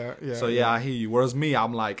it. So I hear you. Whereas me,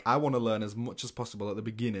 I'm like, I want to learn as much as possible at the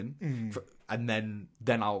beginning. And then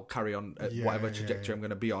I'll carry on at whatever trajectory I'm going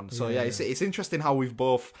to be on. So it's interesting how we've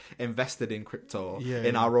both invested in crypto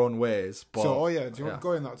in our own ways. But, so do you want to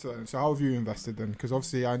go in that then? So how have you invested then? Because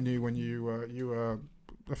obviously I knew when you were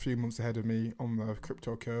a few months ahead of me on the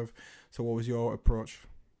crypto curve. So what was your approach?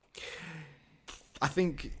 I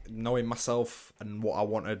think knowing myself and what I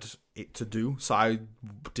wanted it to do. So I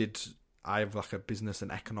have like a business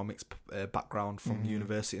and economics background from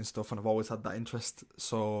university and stuff, and I've always had that interest.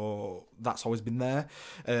 So that's always been there.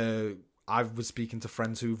 I was speaking to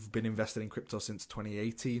friends who've been invested in crypto since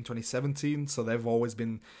 2018, 2017. So they've always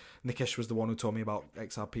been... Nikesh was the one who told me about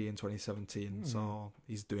XRP in 2017. So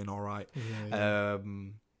he's doing all right.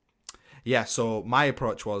 So my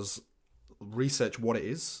approach was research what it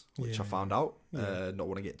is, which I found out. Not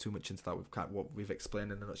want to get too much into that. We've kind of what we've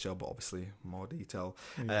explained in a nutshell, but obviously more detail.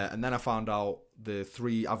 And then I found out the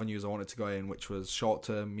 3 avenues I wanted to go in, which was short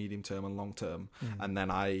term, medium term, and long term. And then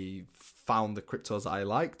I found the cryptos that I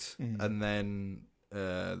liked, and then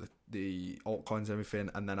the altcoins and everything,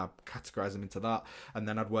 and then I categorized them into that. And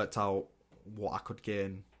then I'd worked out what I could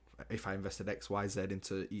gain if I invested X, Y, Z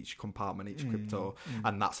into each compartment, each crypto,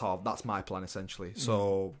 and that's my plan essentially.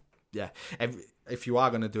 So. Yeah, if you are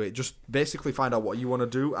going to do it, just basically find out what you want to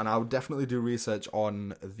do, and I would definitely do research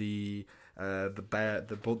on the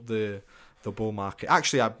bull market.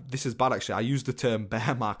 Actually, this is bad. Actually, I used the term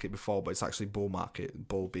bear market before, but it's actually bull market.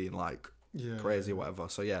 Bull being like crazy, whatever.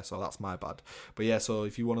 So so that's my bad. But so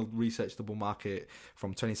if you want to research the bull market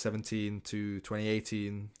from 2017 to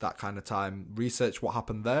 2018, that kind of time, research what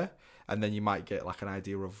happened there, and then you might get like an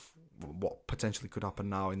idea of what potentially could happen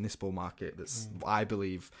now in this bull market. That's I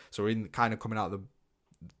believe. So we're kind of coming out of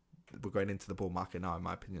we're going into the bull market now, in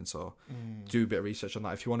my opinion. So do a bit of research on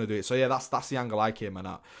that if you want to do it. So that's the angle I came in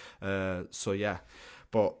at.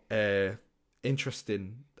 But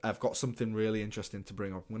interesting. I've got something really interesting to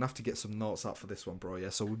bring up. I'm gonna have to get some notes out for this one, bro.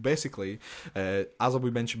 So we basically, as we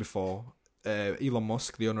mentioned before, Elon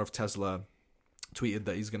Musk, the owner of Tesla, tweeted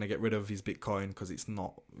that he's going to get rid of his Bitcoin because it's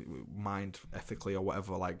not mined ethically or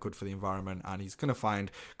whatever, like good for the environment, and he's going to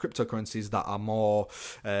find cryptocurrencies that are more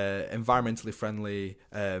environmentally friendly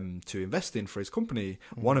to invest in for his company.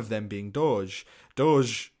 One of them being Doge.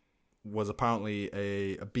 Doge was apparently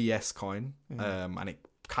a BS coin, and it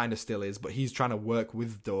kind of still is, but he's trying to work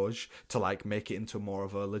with Doge to like make it into more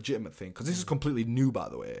of a legitimate thing, because this is completely new, by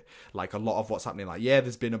the way. Like a lot of what's happening, like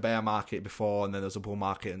there's been a bear market before, and then there's a bull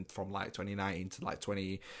market, and from like 2019 to like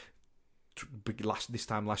this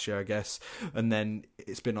time last year, I guess, and then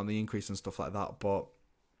it's been on the increase and stuff like that. But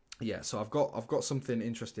so I've got something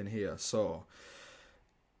interesting here. So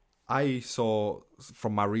I saw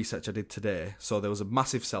from my research I did today, so there was a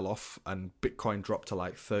massive sell-off and Bitcoin dropped to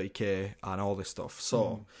like 30k and all this stuff.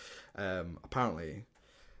 So apparently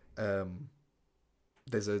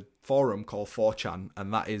there's a forum called 4chan,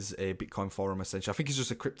 and that is a Bitcoin forum essentially. I think it's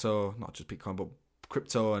just a crypto, not just Bitcoin, but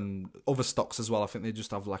crypto and other stocks as well. I think they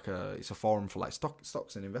just have like it's a forum for like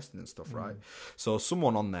stocks and investing and stuff, right? So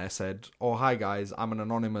someone on there said, "Oh, hi guys, I'm an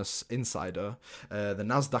anonymous insider. The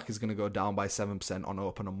Nasdaq is going to go down by 7% on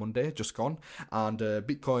open on Monday, just gone, and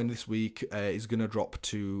Bitcoin this week is going to drop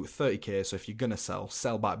to 30k. So if you're going to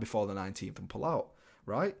sell back before the 19th and pull out,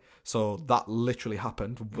 right?" So that literally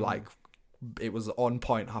happened, like. It was on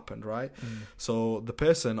point, happened, right? So the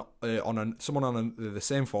person someone on the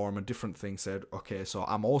same forum, a different thing, said, okay, so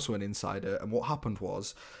I'm also an insider, and what happened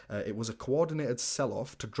was it was a coordinated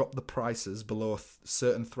sell-off to drop the prices below a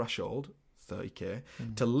certain threshold, 30k,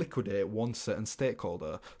 to liquidate one certain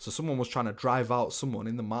stakeholder. So someone was trying to drive out someone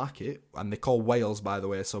in the market, and they call whales, by the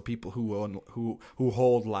way, so people who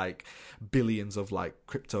hold like billions of like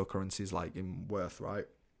cryptocurrencies like in worth, right?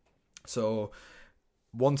 So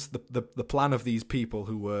once the plan of these people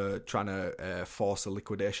who were trying to force a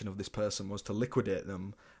liquidation of this person was to liquidate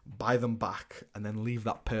them, buy them back, and then leave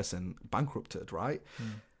that person bankrupted, right?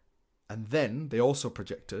 And then they also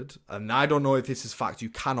projected, and I don't know if this is fact, you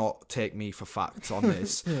cannot take me for fact on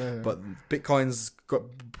this, but Bitcoin's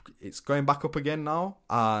it's going back up again now,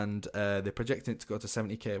 and they're projecting it to go to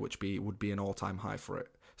 70k, which would be an all-time high for it.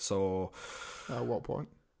 So, at what point?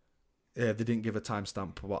 They didn't give a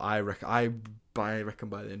timestamp, but I reckon by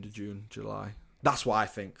the end of June, July. That's what I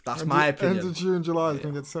think. That's my opinion. End of June, July is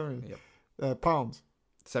going to get 70. Yep. Pounds.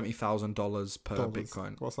 $70,000 per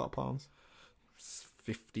Bitcoin. What's that pounds?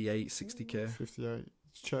 58, 60k. 58.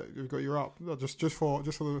 Check. You've got your app. No, just for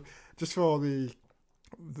the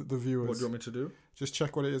viewers. What do you want me to do? Just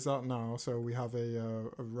check what it is at now, so we have a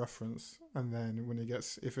reference, and then when it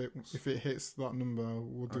gets, if it hits that number,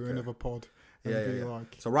 we'll do another pod. And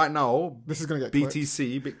like, so right now, this is gonna get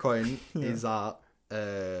BTC Bitcoin is at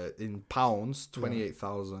in pounds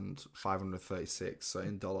 28,536. So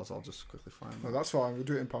in dollars, I'll just quickly find. No, that's fine. We'll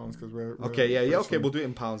do it in pounds because we're okay. Okay, we'll do it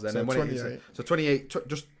in pounds then. So and when 28. So 28,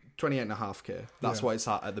 just 28.5k. That's what it's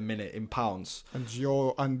at the minute in pounds. And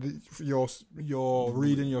your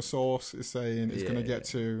reading your source is saying it's gonna get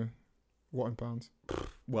to what in pounds?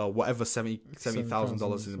 Well, whatever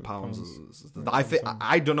 $70,000 is in pounds. I think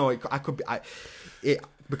I don't know. I could be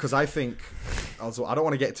because I think also I don't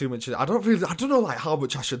want to get too much. I don't know like how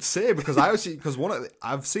much I should say because I've seen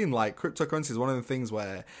like cryptocurrency is one of the things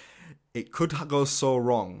where it could go so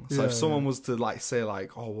wrong. So if someone was to like say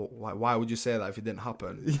like, oh, why would you say that if it didn't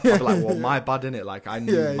happen? I'd be like, well, my bad innit? Like I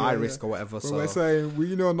knew my risk or whatever. But so we're saying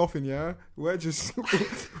we know nothing. Yeah, we're just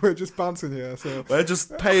bouncing here. So we're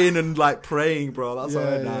just paying and like praying, bro. That's all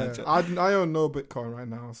I own no Bitcoin right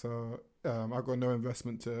now, so I've got no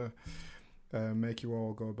investment to make you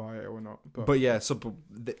all go buy it or not. But yeah, so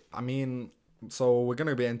I mean, so we're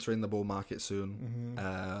gonna be entering the bull market soon.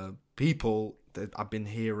 People that I've been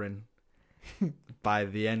hearing. By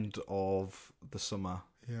the end of the summer,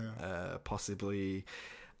 possibly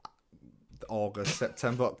August,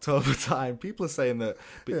 September, October time, people are saying that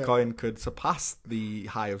Bitcoin could surpass the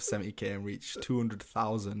high of 70k and reach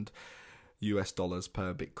 $200,000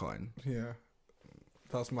 per Bitcoin. Yeah,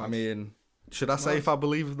 that's mad. I mean, should I say if I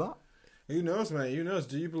believe that? Who knows, mate? Who knows?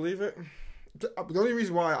 Do you believe it? The only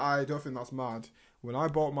reason why I don't think that's mad, when I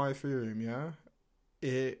bought my Ethereum,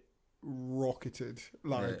 it rocketed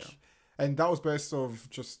and that was based off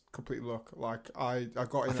just complete luck. Like I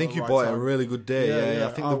got in. I think you bought it a really good day. Yeah.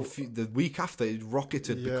 I think the week after it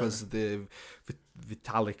rocketed because the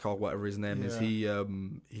Vitalik or whatever his name is, he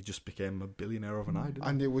just became a billionaire overnight.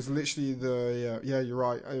 And it was literally you're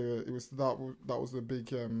right. It was that was the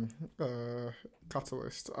big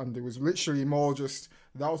catalyst, and it was literally more just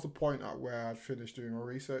that was the point at where I'd finished doing my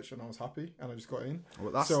research and I was happy and I just got in.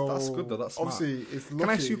 Well, that's good though. That's obviously smart. It's lucky. Can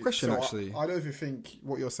I ask you a question? Actually, I don't even think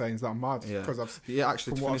what you're saying is that mad because I've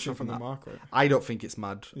actually from what I've seen from the market. I don't think it's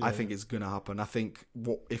mad. I think it's gonna happen. I think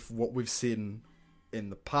what we've seen in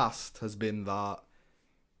the past has been that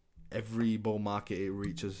every bull market it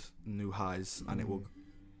reaches new highs and it will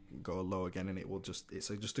go low again, and it's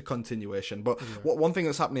just a continuation. But one thing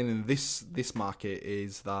that's happening in this market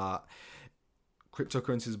is that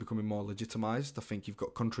cryptocurrency is becoming more legitimized. I think you've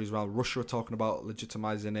got countries around Russia are talking about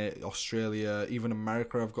legitimizing it, Australia, even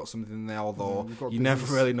America have got something in there, although you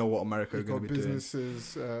never really know what America are going to be doing.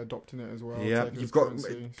 Businesses adopting it as well. Yeah, you've got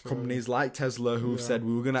companies like Tesla who have said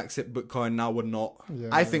we were going to accept Bitcoin, now we're not. Yeah,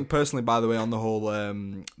 I think personally, by the way, on the whole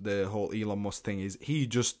Elon Musk thing is he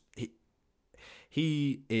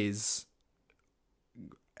is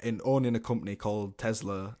owning a company called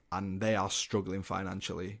Tesla, and they are struggling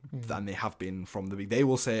financially, and they have been from the beginning. They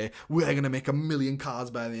will say we're going to make 1 million cars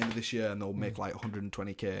by the end of this year, and they'll make like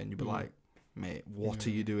 120k, and you'll be like, mate, what are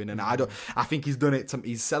you doing? And I think he's done it.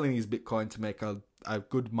 He's selling his Bitcoin to make a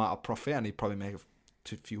good amount of profit, and he'd probably make a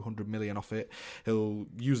few $100 million off it. He'll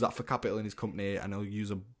use that for capital in his company, and he'll use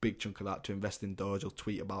a big chunk of that to invest in Doge. He'll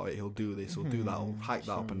tweet about it. He'll do this. He'll do that. He'll hike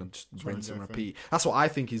that up and just rinse and repeat. That's what I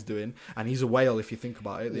think he's doing, and he's a whale if you think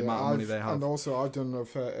about it. The amount of money they have. And also, I've done a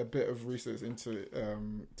bit of research into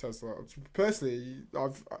Tesla. Personally,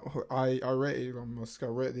 I rate Elon Musk. I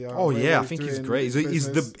rate the. I think he's great.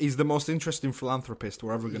 He's the most interesting philanthropist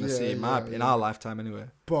we're ever going to see in our lifetime, anyway.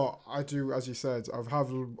 But I do, as you said, I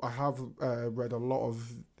have read a lot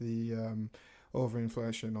of the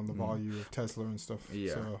overinflation on the value of Tesla and stuff.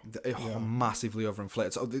 Massively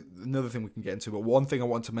overinflated. So another thing we can get into, but one thing I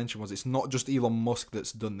wanted to mention was it's not just Elon Musk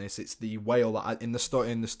that's done this. It's the whale that in the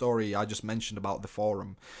story I just mentioned about the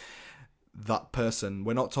forum. That person.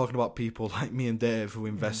 We're not talking about people like me and Dave who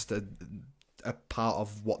invest a part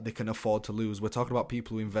of what they can afford to lose. We're talking about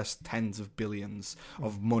people who invest tens of billions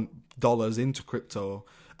of dollars into crypto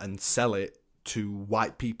and sell it to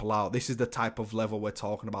wipe people out. This is the type of level we're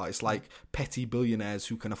talking about. It's like petty billionaires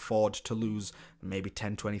who can afford to lose maybe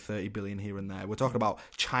 10, 20, 30 billion here and there. We're talking about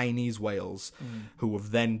Chinese whales who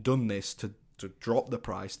have then done this to drop the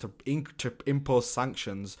price, to impose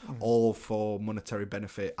sanctions, all for monetary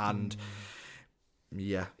benefit. And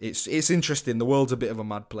yeah, it's interesting. The world's a bit of a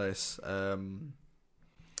mad place.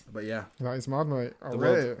 But yeah, that is mad, mate. I the rate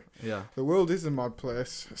world, it. yeah, The world is a mad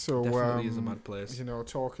place. So definitely is a mad place. You know,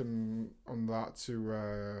 talking on that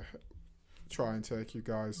to try and take you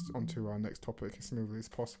guys onto our next topic as smoothly as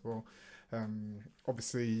possible.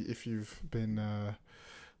 Obviously, if you've been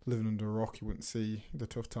living under a rock, you wouldn't see the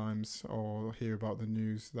tough times or hear about the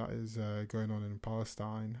news that is going on in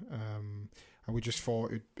Palestine. And we just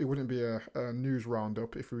thought it wouldn't be a news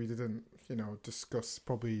roundup if we didn't, you know, discuss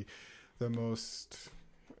probably the most,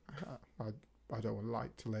 I don't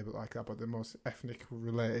like to label it like that, but the most ethnic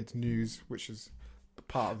related news, which is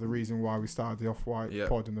part of the reason why we started the Off-White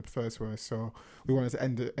pod in the first place. So we wanted to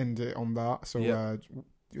end it on that. So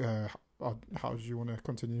how do you want to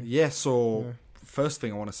continue? Yeah, so first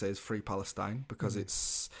thing I want to say is free Palestine, because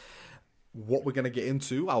it's what we're going to get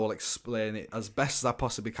into. I will explain it as best as I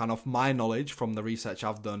possibly can off my knowledge from the research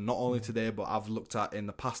I've done, not only today, but I've looked at in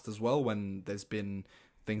the past as well when there's been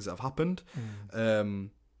things that have happened.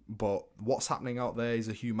 But what's happening out there is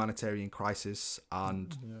a humanitarian crisis,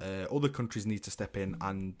 and other countries need to step in.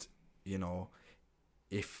 And, you know,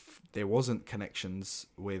 if there wasn't connections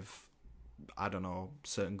with, I don't know,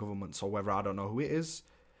 certain governments or whether I don't know who it is,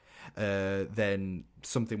 then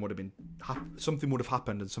something would have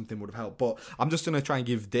happened and something would have helped. But I'm just going to try and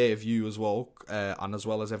give Dave, you as well, and as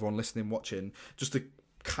well as everyone listening, watching, just a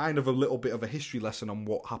kind of a little bit of a history lesson on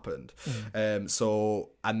what happened. So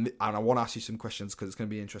I want to ask you some questions because it's going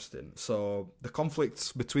to be interesting. So the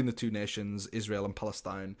conflicts between the two nations, Israel and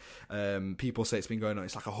Palestine, people say it's been going on,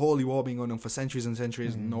 it's like a holy war being going on for centuries and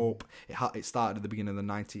centuries. Nope. It started at the beginning of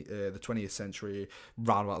the 20th century,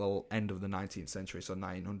 round about the end of the 19th century, so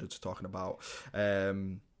 1900s talking about.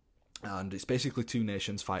 And it's basically two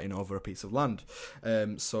nations fighting over a piece of land.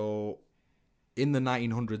 So in the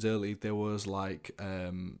 1900s early, there was like,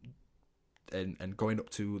 and going up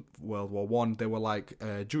to World War One, there were like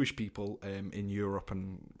Jewish people in Europe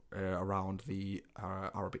and around the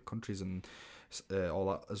Arabic countries and all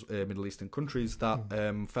that Middle Eastern countries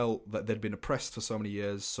that felt that they'd been oppressed for so many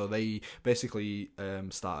years. So they basically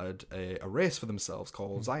started a race for themselves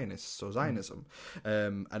called Zionists, so Zionism.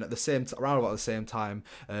 And at the same around about the same time,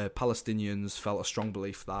 Palestinians felt a strong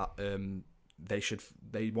belief that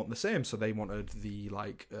they want the same, so they wanted the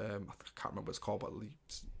I can't remember what it's called, but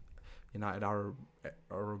United Arab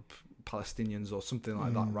Palestinians or something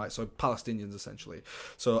like that, right? So Palestinians essentially.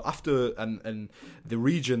 So after and the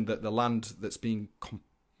region that the land that's being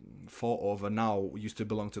fought over now used to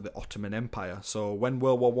belong to the Ottoman Empire. So when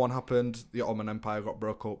World War One happened, the Ottoman Empire got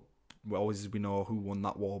broke up. We know who won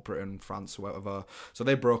that war, Britain, France, whatever. So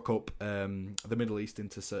they broke up the Middle East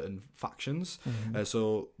into certain factions.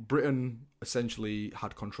 So Britain essentially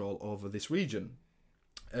had control over this region.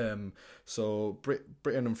 So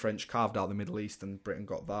Britain and French carved out the Middle East, and Britain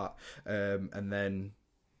got that. And then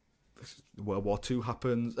World War II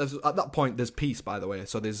happens. At that point, there's peace, by the way.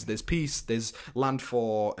 So there's peace. There's land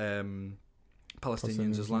for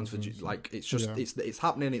Palestinians, there's lands for it's just it's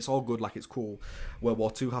happening, it's all good, like it's cool. World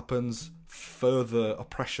War II happens, further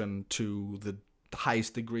oppression to the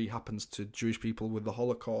highest degree happens to Jewish people with the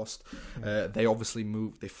Holocaust. They obviously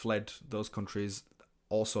they fled those countries,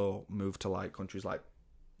 also moved to like countries like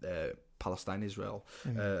Palestine, Israel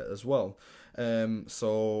as well.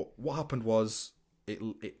 So what happened was it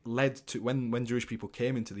led to when Jewish people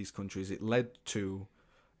came into these countries, it led to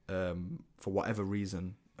for whatever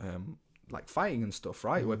reason like fighting and stuff,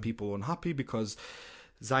 right? Where people were unhappy because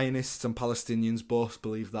Zionists and Palestinians both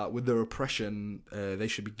believe that with their oppression, they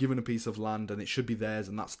should be given a piece of land and it should be theirs,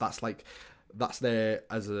 and that's their,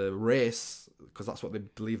 as a race, because that's what they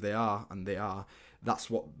believe they are, and they are. That's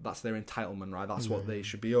their entitlement, right? That's what they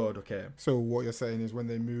should be owed. Okay. So what you're saying is when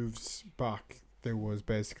they moved back, there was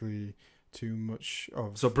basically too much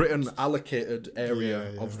of... So Britain allocated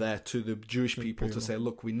area of there to the Jewish people to say,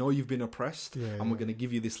 look, we know you've been oppressed, and we're going to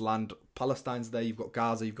give you this land. Palestine's there, you've got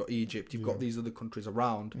Gaza, you've got Egypt, you've got these other countries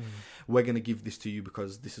around. We're going to give this to you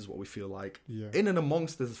because this is what we feel like. In and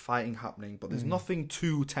amongst, there's fighting happening, but there's nothing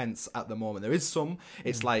too tense at the moment. There is some.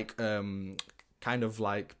 It's like kind of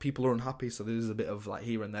like people are unhappy, so there's a bit of like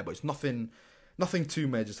here and there, but it's nothing too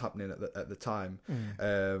major happening at the time.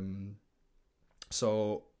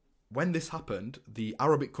 So when this happened, the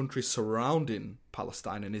Arabic countries surrounding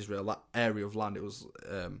Palestine and Israel, that area of land, it was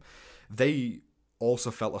they also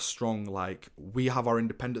felt a strong, like, we have our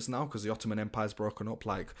independence now because the Ottoman Empire's broken up.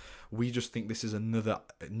 Like, we just think this is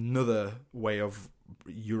another way of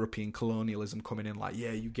European colonialism coming in. Like,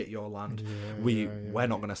 you get your land. We're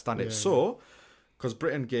not going to stand it. So because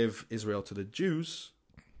Britain gave Israel to the Jews,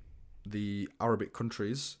 the Arabic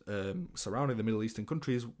countries surrounding the Middle Eastern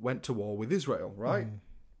countries went to war with Israel, right?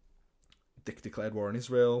 Declared war on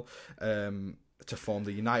Israel to form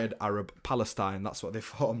the United Arab Palestine. That's what they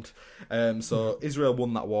formed. So Israel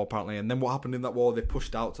won that war apparently, and then what happened in that war? They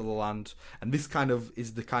pushed out to the land, and this kind of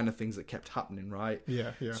is the kind of things that kept happening, right?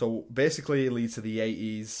 Yeah. So basically, it leads to the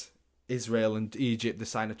 80s. Israel and Egypt, they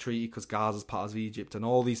signed a treaty because Gaza's part of Egypt, and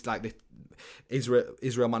all these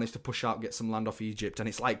Israel managed to push out, get some land off Egypt, and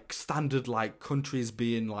it's like standard like countries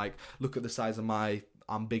being like, look at the size of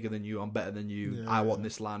I'm bigger than you, I'm better than you, I want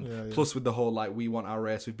this land. Plus with the whole like, we want our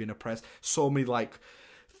race, we've been oppressed. So many like,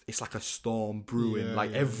 it's like a storm brewing.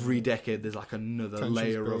 Every decade there's like another tensions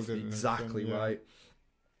layer of exactly right.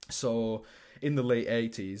 So in the late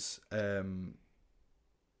 80s,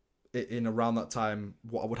 in around that time,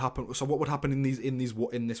 what would happen? So what would happen in this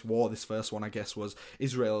war? This first one, I guess, was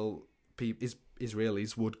Israelis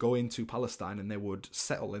would go into Palestine and they would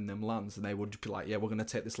settle in them lands, and they would be like, yeah, we're going to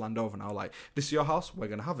take this land over now. Like, this is your house, we're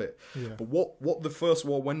going to have it. Yeah. But what the first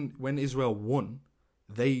war, when Israel won,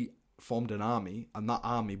 they formed an army, and that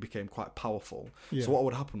army became quite powerful. Yeah. So what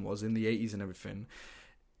would happen was, in the 80s and everything,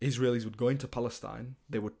 Israelis would go into Palestine,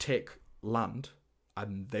 they would take land,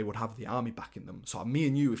 and they would have the army backing them. So me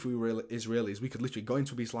and you, if we were Israelis, we could literally go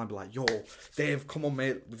into a piece of land and be like, yo, Dave, come on,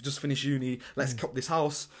 mate, we've just finished uni, let's cop this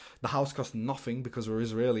house. The house cost nothing because we're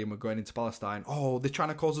Israeli and we're going into Palestine. Oh, they're trying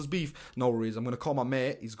to cause us beef. No worries, I'm going to call my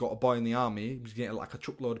mate, he's got a boy in the army, he's getting like a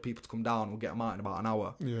truckload of people to come down, we'll get them out in about an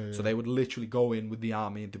hour. So they would literally go in with the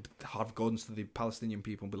army and have guns to the Palestinian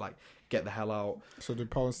people and be like, get the hell out. So the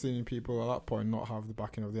Palestinian people at that point not have the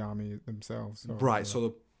backing of the army themselves? Right, so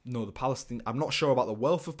the Palestine, I'm not sure about the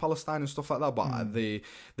wealth of Palestine and stuff like that, but the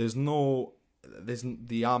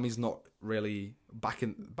army's not really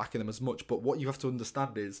backing them as much. But what you have to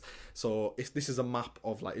understand is, so if this is a map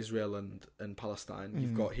of like Israel and Palestine,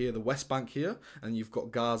 you've got here the West Bank here, and you've got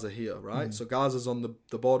Gaza here, right? So Gaza's on the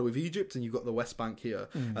border with Egypt, and you've got the West Bank here,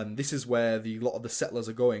 and this is where a lot of the settlers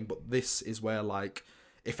are going. But this is where, like,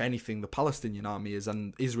 if anything, the Palestinian army is,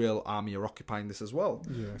 and Israel army are occupying this as well.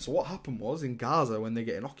 Yeah. So what happened was, in Gaza, when they're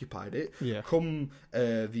getting occupied come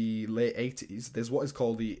the late 80s, there's what is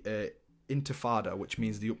called the Intifada, which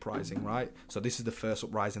means the uprising, right? So this is the first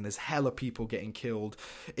uprising. There's hella people getting killed.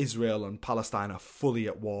 Israel and Palestine are fully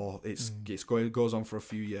at war. It goes on for a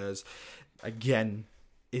few years. Again,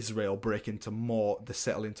 Israel they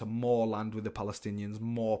settle into more land with the Palestinians.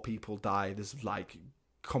 More people die. There's like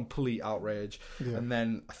complete outrage, and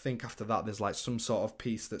then I think after that there's like some sort of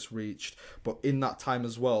peace that's reached. But in that time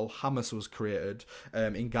as well, Hamas was created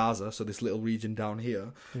in Gaza, so this little region down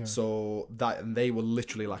here. So that, and they were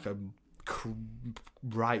literally like a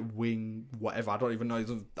right wing whatever, I don't even know,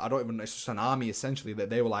 it's just an army essentially,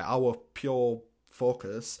 that they were like, our pure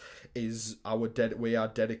focus is we are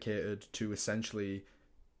dedicated to essentially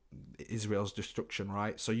Israel's destruction,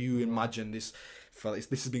 right? So you imagine this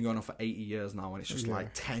has been going on for 80 years now, and it's just like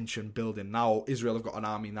tension building. Now Israel have got an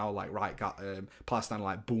army now, like, right, got Palestine,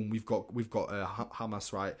 like, boom, we've got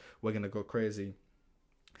Hamas, right, we're gonna go crazy.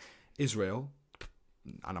 Israel,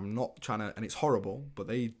 and I'm not trying to, and it's horrible, but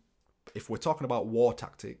if we're talking about war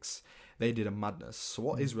tactics, they did a madness. So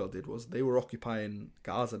what Israel did was, they were occupying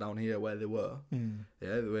Gaza down here where they were,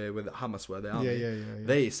 where Hamas were, the army.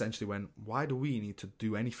 They essentially went, why do we need to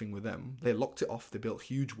do anything with them? They locked it off. They built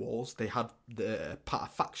huge walls. They had the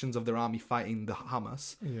factions of their army fighting the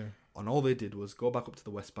Hamas. And all they did was go back up to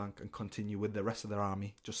the West Bank and continue with the rest of their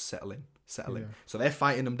army, just settling. So they're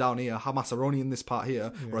fighting them down here. Hamas are only in this part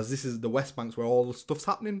here, whereas this is the West Bank's where all the stuff's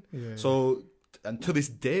happening. So, and to this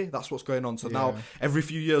day, that's what's going on. So now, every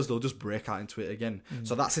few years, they'll just break out into it again.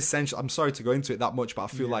 So that's essential. I'm sorry to go into it that much, but I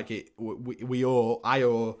feel like I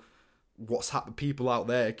owe what's happened, people out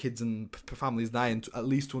there, kids and families dying, at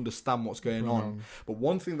least to understand what's going on. But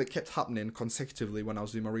one thing that kept happening consecutively when I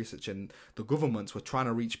was doing my research, and the governments were trying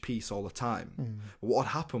to reach peace all the time. But what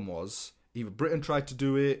had happened was, either Britain tried to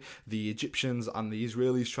do it, the Egyptians and the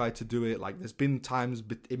Israelis tried to do it. Like, there's been times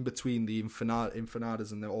in between the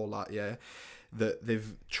Infinadas and all that, that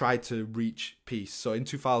they've tried to reach peace. So in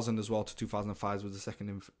 2000 as well to 2005 was the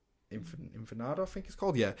second Infinada, I think it's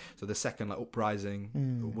called. So the second like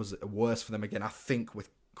uprising was worse for them again. I think with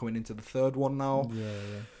coming into the third one now.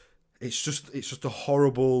 It's just a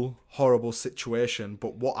horrible situation.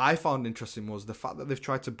 But what I found interesting was the fact that they've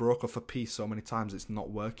tried to broker for peace so many times, it's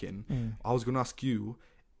not working. I was going to ask you,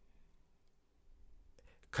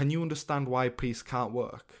 can you understand why peace can't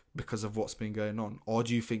work because of what's been going on? Or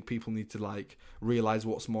do you think people need to like realize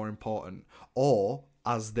what's more important? Or,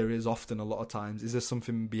 as there is often a lot of times, is there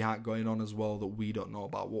something behind going on as well that we don't know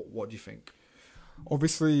about? What do you think?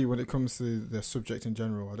 Obviously, when it comes to the subject in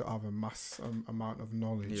general, I don't have a mass amount of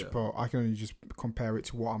knowledge, but I can only just compare it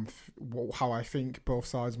to how I think both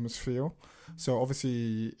sides must feel. So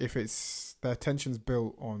obviously, if it's their tensions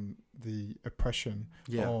built on the oppression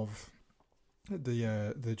of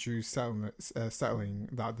the Jews settling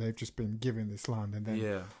that they've just been given this land, and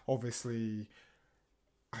then obviously,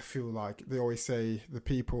 I feel like they always say the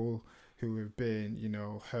people who have been,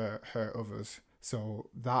 hurt others. So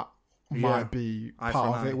that might be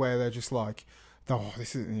part of it, where they're just like, oh,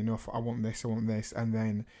 this isn't enough. I want this. And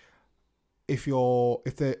then if all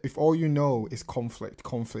you know is conflict,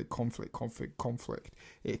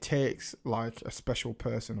 it takes like a special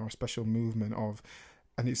person or a special movement of,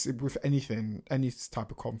 and it's with anything, any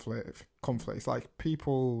type of conflict. It's like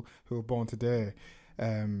people who are born today,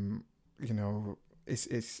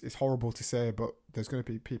 It's horrible to say, but there's going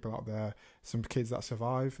to be people out there, some kids that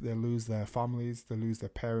survive, they lose their families, they lose their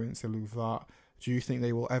parents, they lose that. Do you think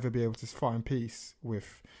they will ever be able to find peace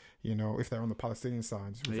with, if they're on the Palestinian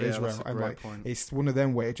side, with Israel? That's a great point. It's one of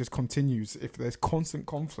them where it just continues. If there's constant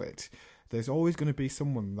conflict, there's always going to be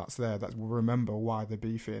someone that's there that will remember why they're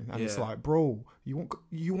beefing. And it's like, bro, you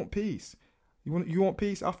want peace? You want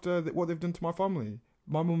peace after what they've done to my family?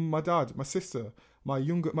 My mum, my dad, my sister, my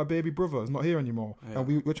baby brother is not here anymore,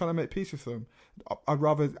 and we're trying to make peace with them.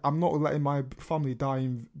 I'm not letting my family die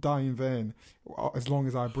in vain as long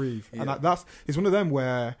as I breathe. And it's one of them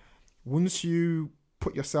where once you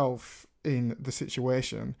put yourself in the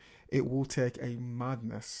situation, it will take a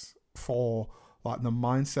madness for like the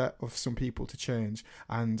mindset of some people to change,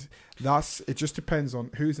 and it just depends on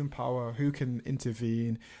who's in power, who can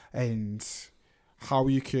intervene, and how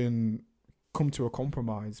you can come to a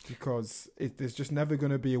compromise, because there's just never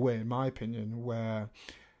going to be a way, in my opinion, where,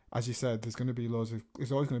 as you said, there's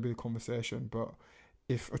always going to be a conversation, but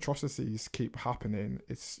if atrocities keep happening,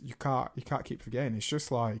 you can't keep forgetting. It's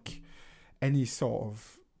just like any sort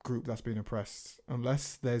of group that's been oppressed,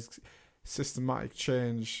 unless there's systematic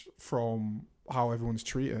change from how everyone's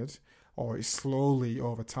treated, or it's slowly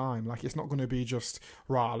over time. Like, it's not going to be just,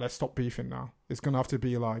 let's stop beefing now. It's going to have to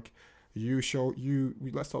be like, let's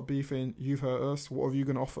stop beefing. You've hurt us. What are you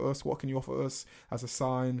going to offer us? What can you offer us as a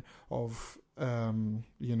sign of,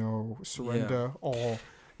 surrender, or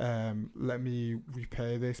let me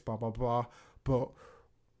repay this, blah blah blah. But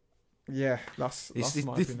yeah, that's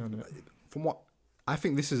my opinion on it. From what I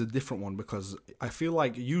think, this is a different one, because I feel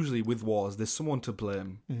like usually with wars, there's someone to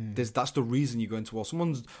blame. That's the reason you go into war.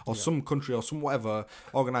 Some country or some whatever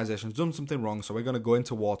organization's done something wrong, so we're going to go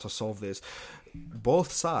into war to solve this.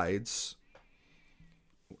 Both sides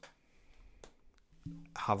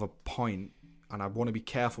have a point, and I want to be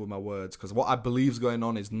careful with my words, because what I believe is going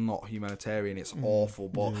on is not humanitarian. It's awful,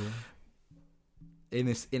 but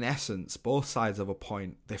in essence, both sides have a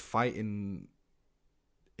point. They're fighting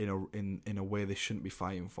in a way they shouldn't be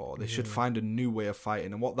fighting for. They should find a new way of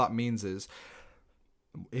fighting, and what that means is,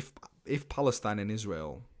 if Palestine and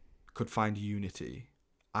Israel could find unity,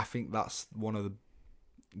 I think that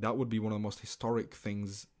would be one of the most historic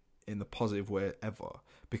things in the positive way ever,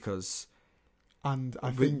 because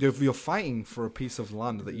if you're fighting for a piece of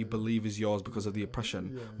land that you believe is yours because of the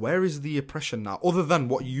oppression, where is the oppression now? Other than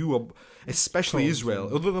what you are, especially Israel,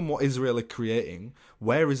 other than what Israel are creating,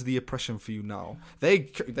 where is the oppression for you now? They're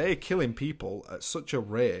killing people at such a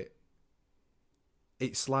rate.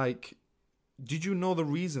 It's like, did you know the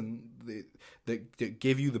reason that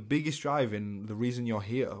gave you the biggest drive in the reason you're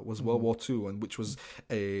here was World War II, and which was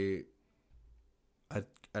an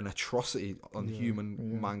atrocity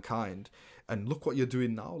on mankind? And look what you're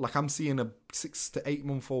doing now. Like, I'm seeing a 6 to 8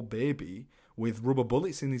 month old baby with rubber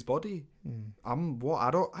bullets in his body. I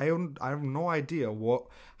have no idea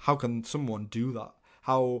how can someone do that?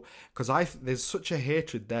 Because there's such a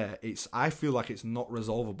hatred there. I feel like it's not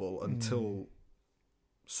resolvable until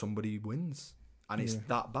somebody wins, and it's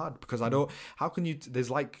that bad. Because how can you?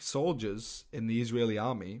 There's like soldiers in the Israeli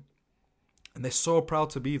army, and they're so proud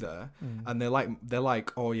to be there, and they're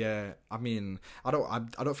like, oh yeah. I mean, I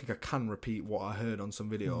don't think I can repeat what I heard on some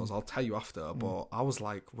videos. I'll tell you after. But I was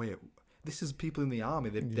like, wait, this is people in the army.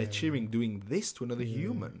 They're cheering, doing this to another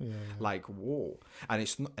human. Like, whoa. And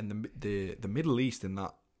it's not. And the Middle East in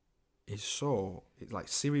that is so. It's like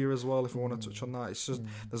Syria as well. If I want to touch on that, it's just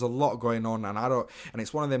there's a lot going on, and and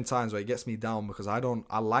it's one of them times where it gets me down, because I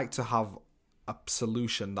like to have a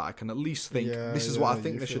solution that I can at least think, this is what I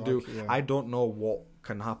think they should do. I don't know what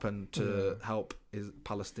can happen to help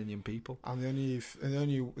Palestinian people. And the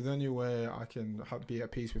only way I can be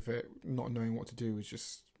at peace with it, not knowing what to do, is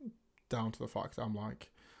just down to the fact that I'm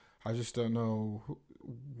like, I just don't know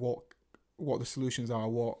what the solutions are,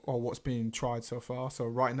 or what's being tried so far. So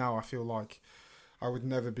right now, I feel like I would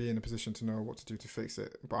never be in a position to know what to do to fix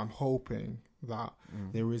it. But I'm hoping that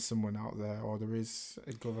there is someone out there, or there is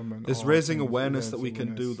a government. There's raising awareness that we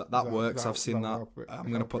can do that works. I've seen that. I'm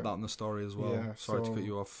going to put that on the story as well. Yeah, sorry to cut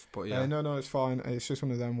you off, but yeah. No, it's fine. It's just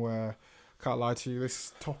one of them where, can't lie to you,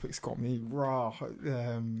 this topic's got me raw.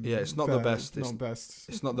 It's not the best.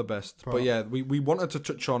 It's not the best. But yeah, we wanted to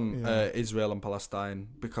touch on Israel and Palestine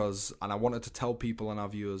and I wanted to tell people and our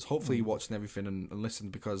viewers, hopefully you're watching everything and listen,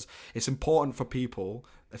 because it's important for people,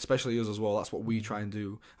 especially us as well. That's what we try and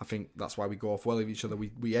do. I think that's why we go off well with each other.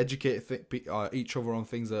 We educate each other on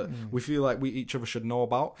things that we feel like we each other should know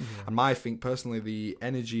about. And I think personally, the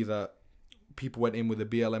energy that people went in with the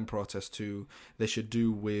BLM protest too, they should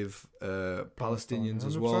do with Palestinians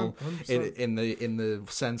as well, 100%. in the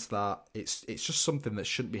sense that it's just something that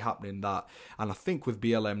shouldn't be happening. And I think with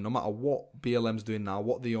BLM, no matter what BLM's doing now,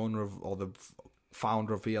 what the owner of or the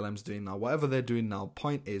founder of BLM's doing now, whatever they're doing now,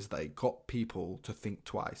 point is that it got people to think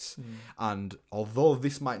twice. And although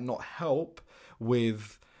this might not help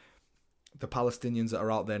with the Palestinians that are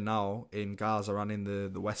out there now in Gaza and in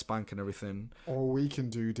the West Bank and everything, all we can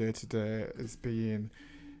do day to day is being,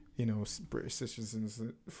 British citizens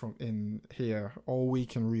from in here. All we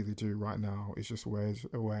can really do right now is just raise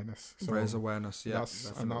awareness. Raise awareness, yeah.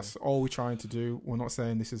 That's all we're trying to do. We're not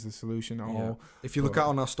saying this is the solution at all. If you look out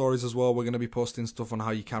on our stories as well, we're going to be posting stuff on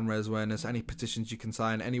how you can raise awareness, any petitions you can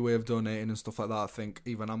sign, any way of donating and stuff like that. I think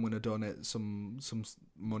even I'm going to donate some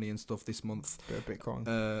money and stuff this month. Bit of Bitcoin.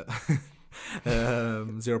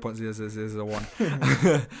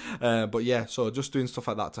 0.00001 but yeah, so just doing stuff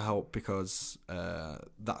like that to help, because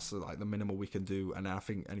that's like the minimal we can do, and I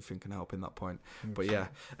think anything can help in that point. But yeah,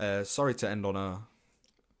 sorry to end on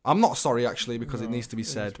I'm not sorry actually, because it needs to be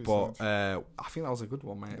said, but I think that was a good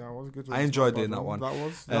one, mate. That was a good one. I enjoyed doing that one. That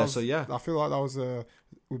was so yeah, I feel like that was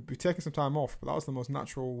we'd be taking some time off, but that was the most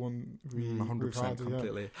natural one we've 100% had.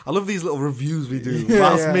 completely. I love these little reviews we do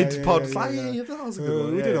mid pod. That was a good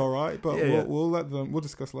one. We did all right, but we'll let them. We'll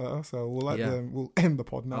discuss later. So we'll let them. We'll end the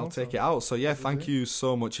pod now. I'll take it out. So yeah, thank you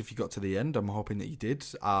so much if you got to the end. I'm hoping that you did.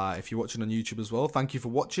 If you're watching on YouTube as well, thank you for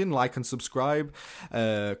watching. Like and subscribe.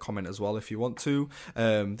 Comment as well if you want to.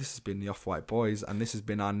 This has been the Off-White Boys, and this has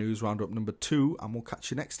been our news roundup number 2, and we'll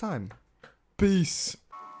catch you next time. Peace.